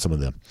weighed in on some of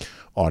the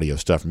audio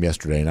stuff from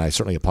yesterday, and I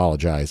certainly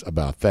apologize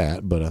about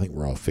that, but I think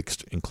we're all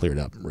fixed and cleared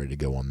up and ready to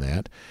go on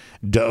that.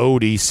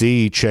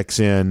 DODC checks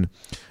in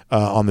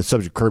On the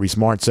subject, Kirby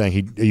Smart saying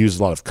he uses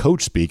a lot of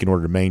coach speak in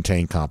order to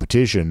maintain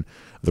competition.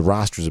 The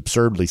roster's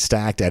absurdly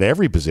stacked at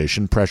every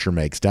position. Pressure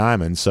makes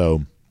diamonds.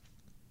 So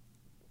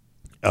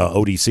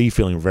ODC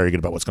feeling very good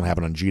about what's going to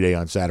happen on G-Day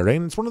on Saturday.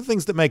 And it's one of the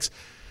things that makes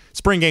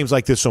spring games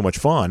like this so much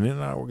fun.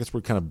 And I guess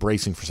we're kind of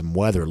bracing for some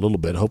weather a little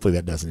bit. Hopefully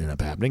that doesn't end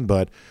up happening.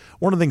 But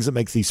one of the things that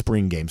makes these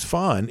spring games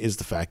fun is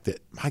the fact that,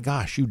 my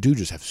gosh, you do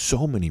just have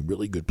so many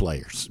really good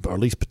players, or at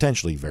least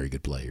potentially very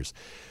good players,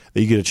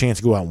 that you get a chance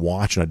to go out and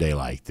watch on a day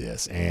like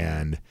this.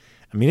 And,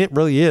 I mean, it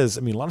really is.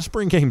 I mean, a lot of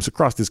spring games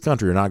across this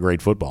country are not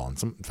great football.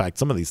 And in fact,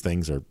 some of these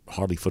things are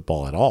hardly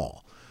football at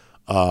all.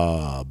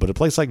 But a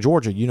place like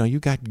Georgia, you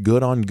got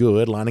good on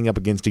good lining up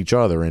against each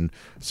other, and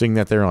seeing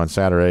that there on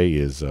Saturday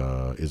is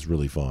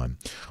really fun.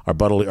 Our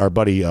buddy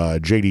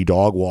JD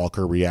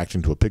Dogwalker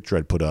reacting to a picture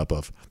I'd put up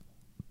of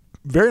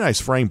very nice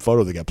frame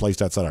photo that got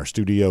placed outside our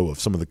studio of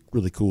some of the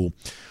really cool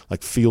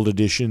like field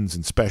editions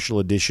and special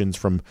editions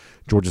from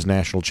Georgia's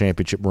national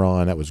championship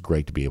run. That was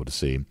great to be able to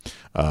see.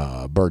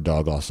 Bird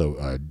Dog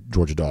also,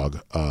 Georgia Dog,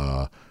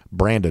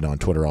 Brandon on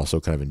Twitter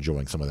also kind of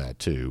enjoying some of that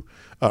too.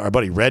 Our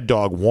buddy Red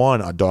Dog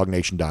 1 on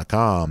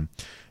DogNation.com,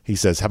 he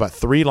says, how about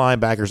 3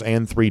 linebackers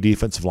and 3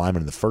 defensive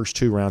linemen in the first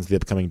 2 rounds of the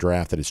upcoming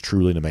draft? That is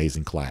truly an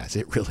amazing class.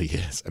 It really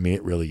is. I mean,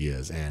 it really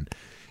is. And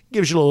it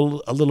gives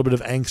you a little bit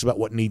of angst about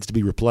what needs to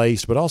be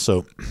replaced, but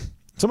also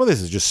some of this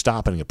is just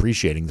stopping and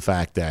appreciating the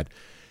fact that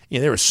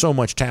there is so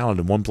much talent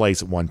in one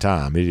place at one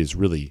time. It is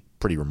really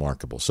pretty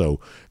remarkable. So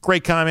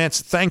great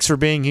comments. Thanks for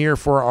being here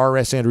for our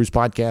R.S. Andrews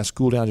podcast,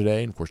 Cool Down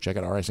Today. And, of course, check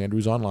out R.S.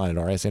 Andrews online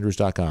at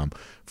rsandrews.com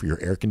for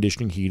your air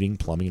conditioning, heating,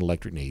 plumbing, and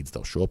electric needs.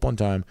 They'll show up on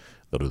time.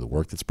 They'll do the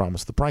work that's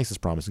promised, the price is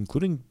promised,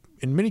 including,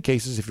 in many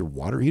cases, if your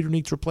water heater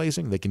needs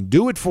replacing, they can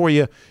do it for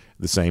you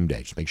the same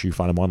day. Just make sure you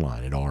find them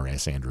online at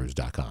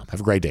rsandrews.com. Have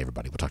a great day,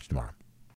 everybody. We'll talk to you tomorrow.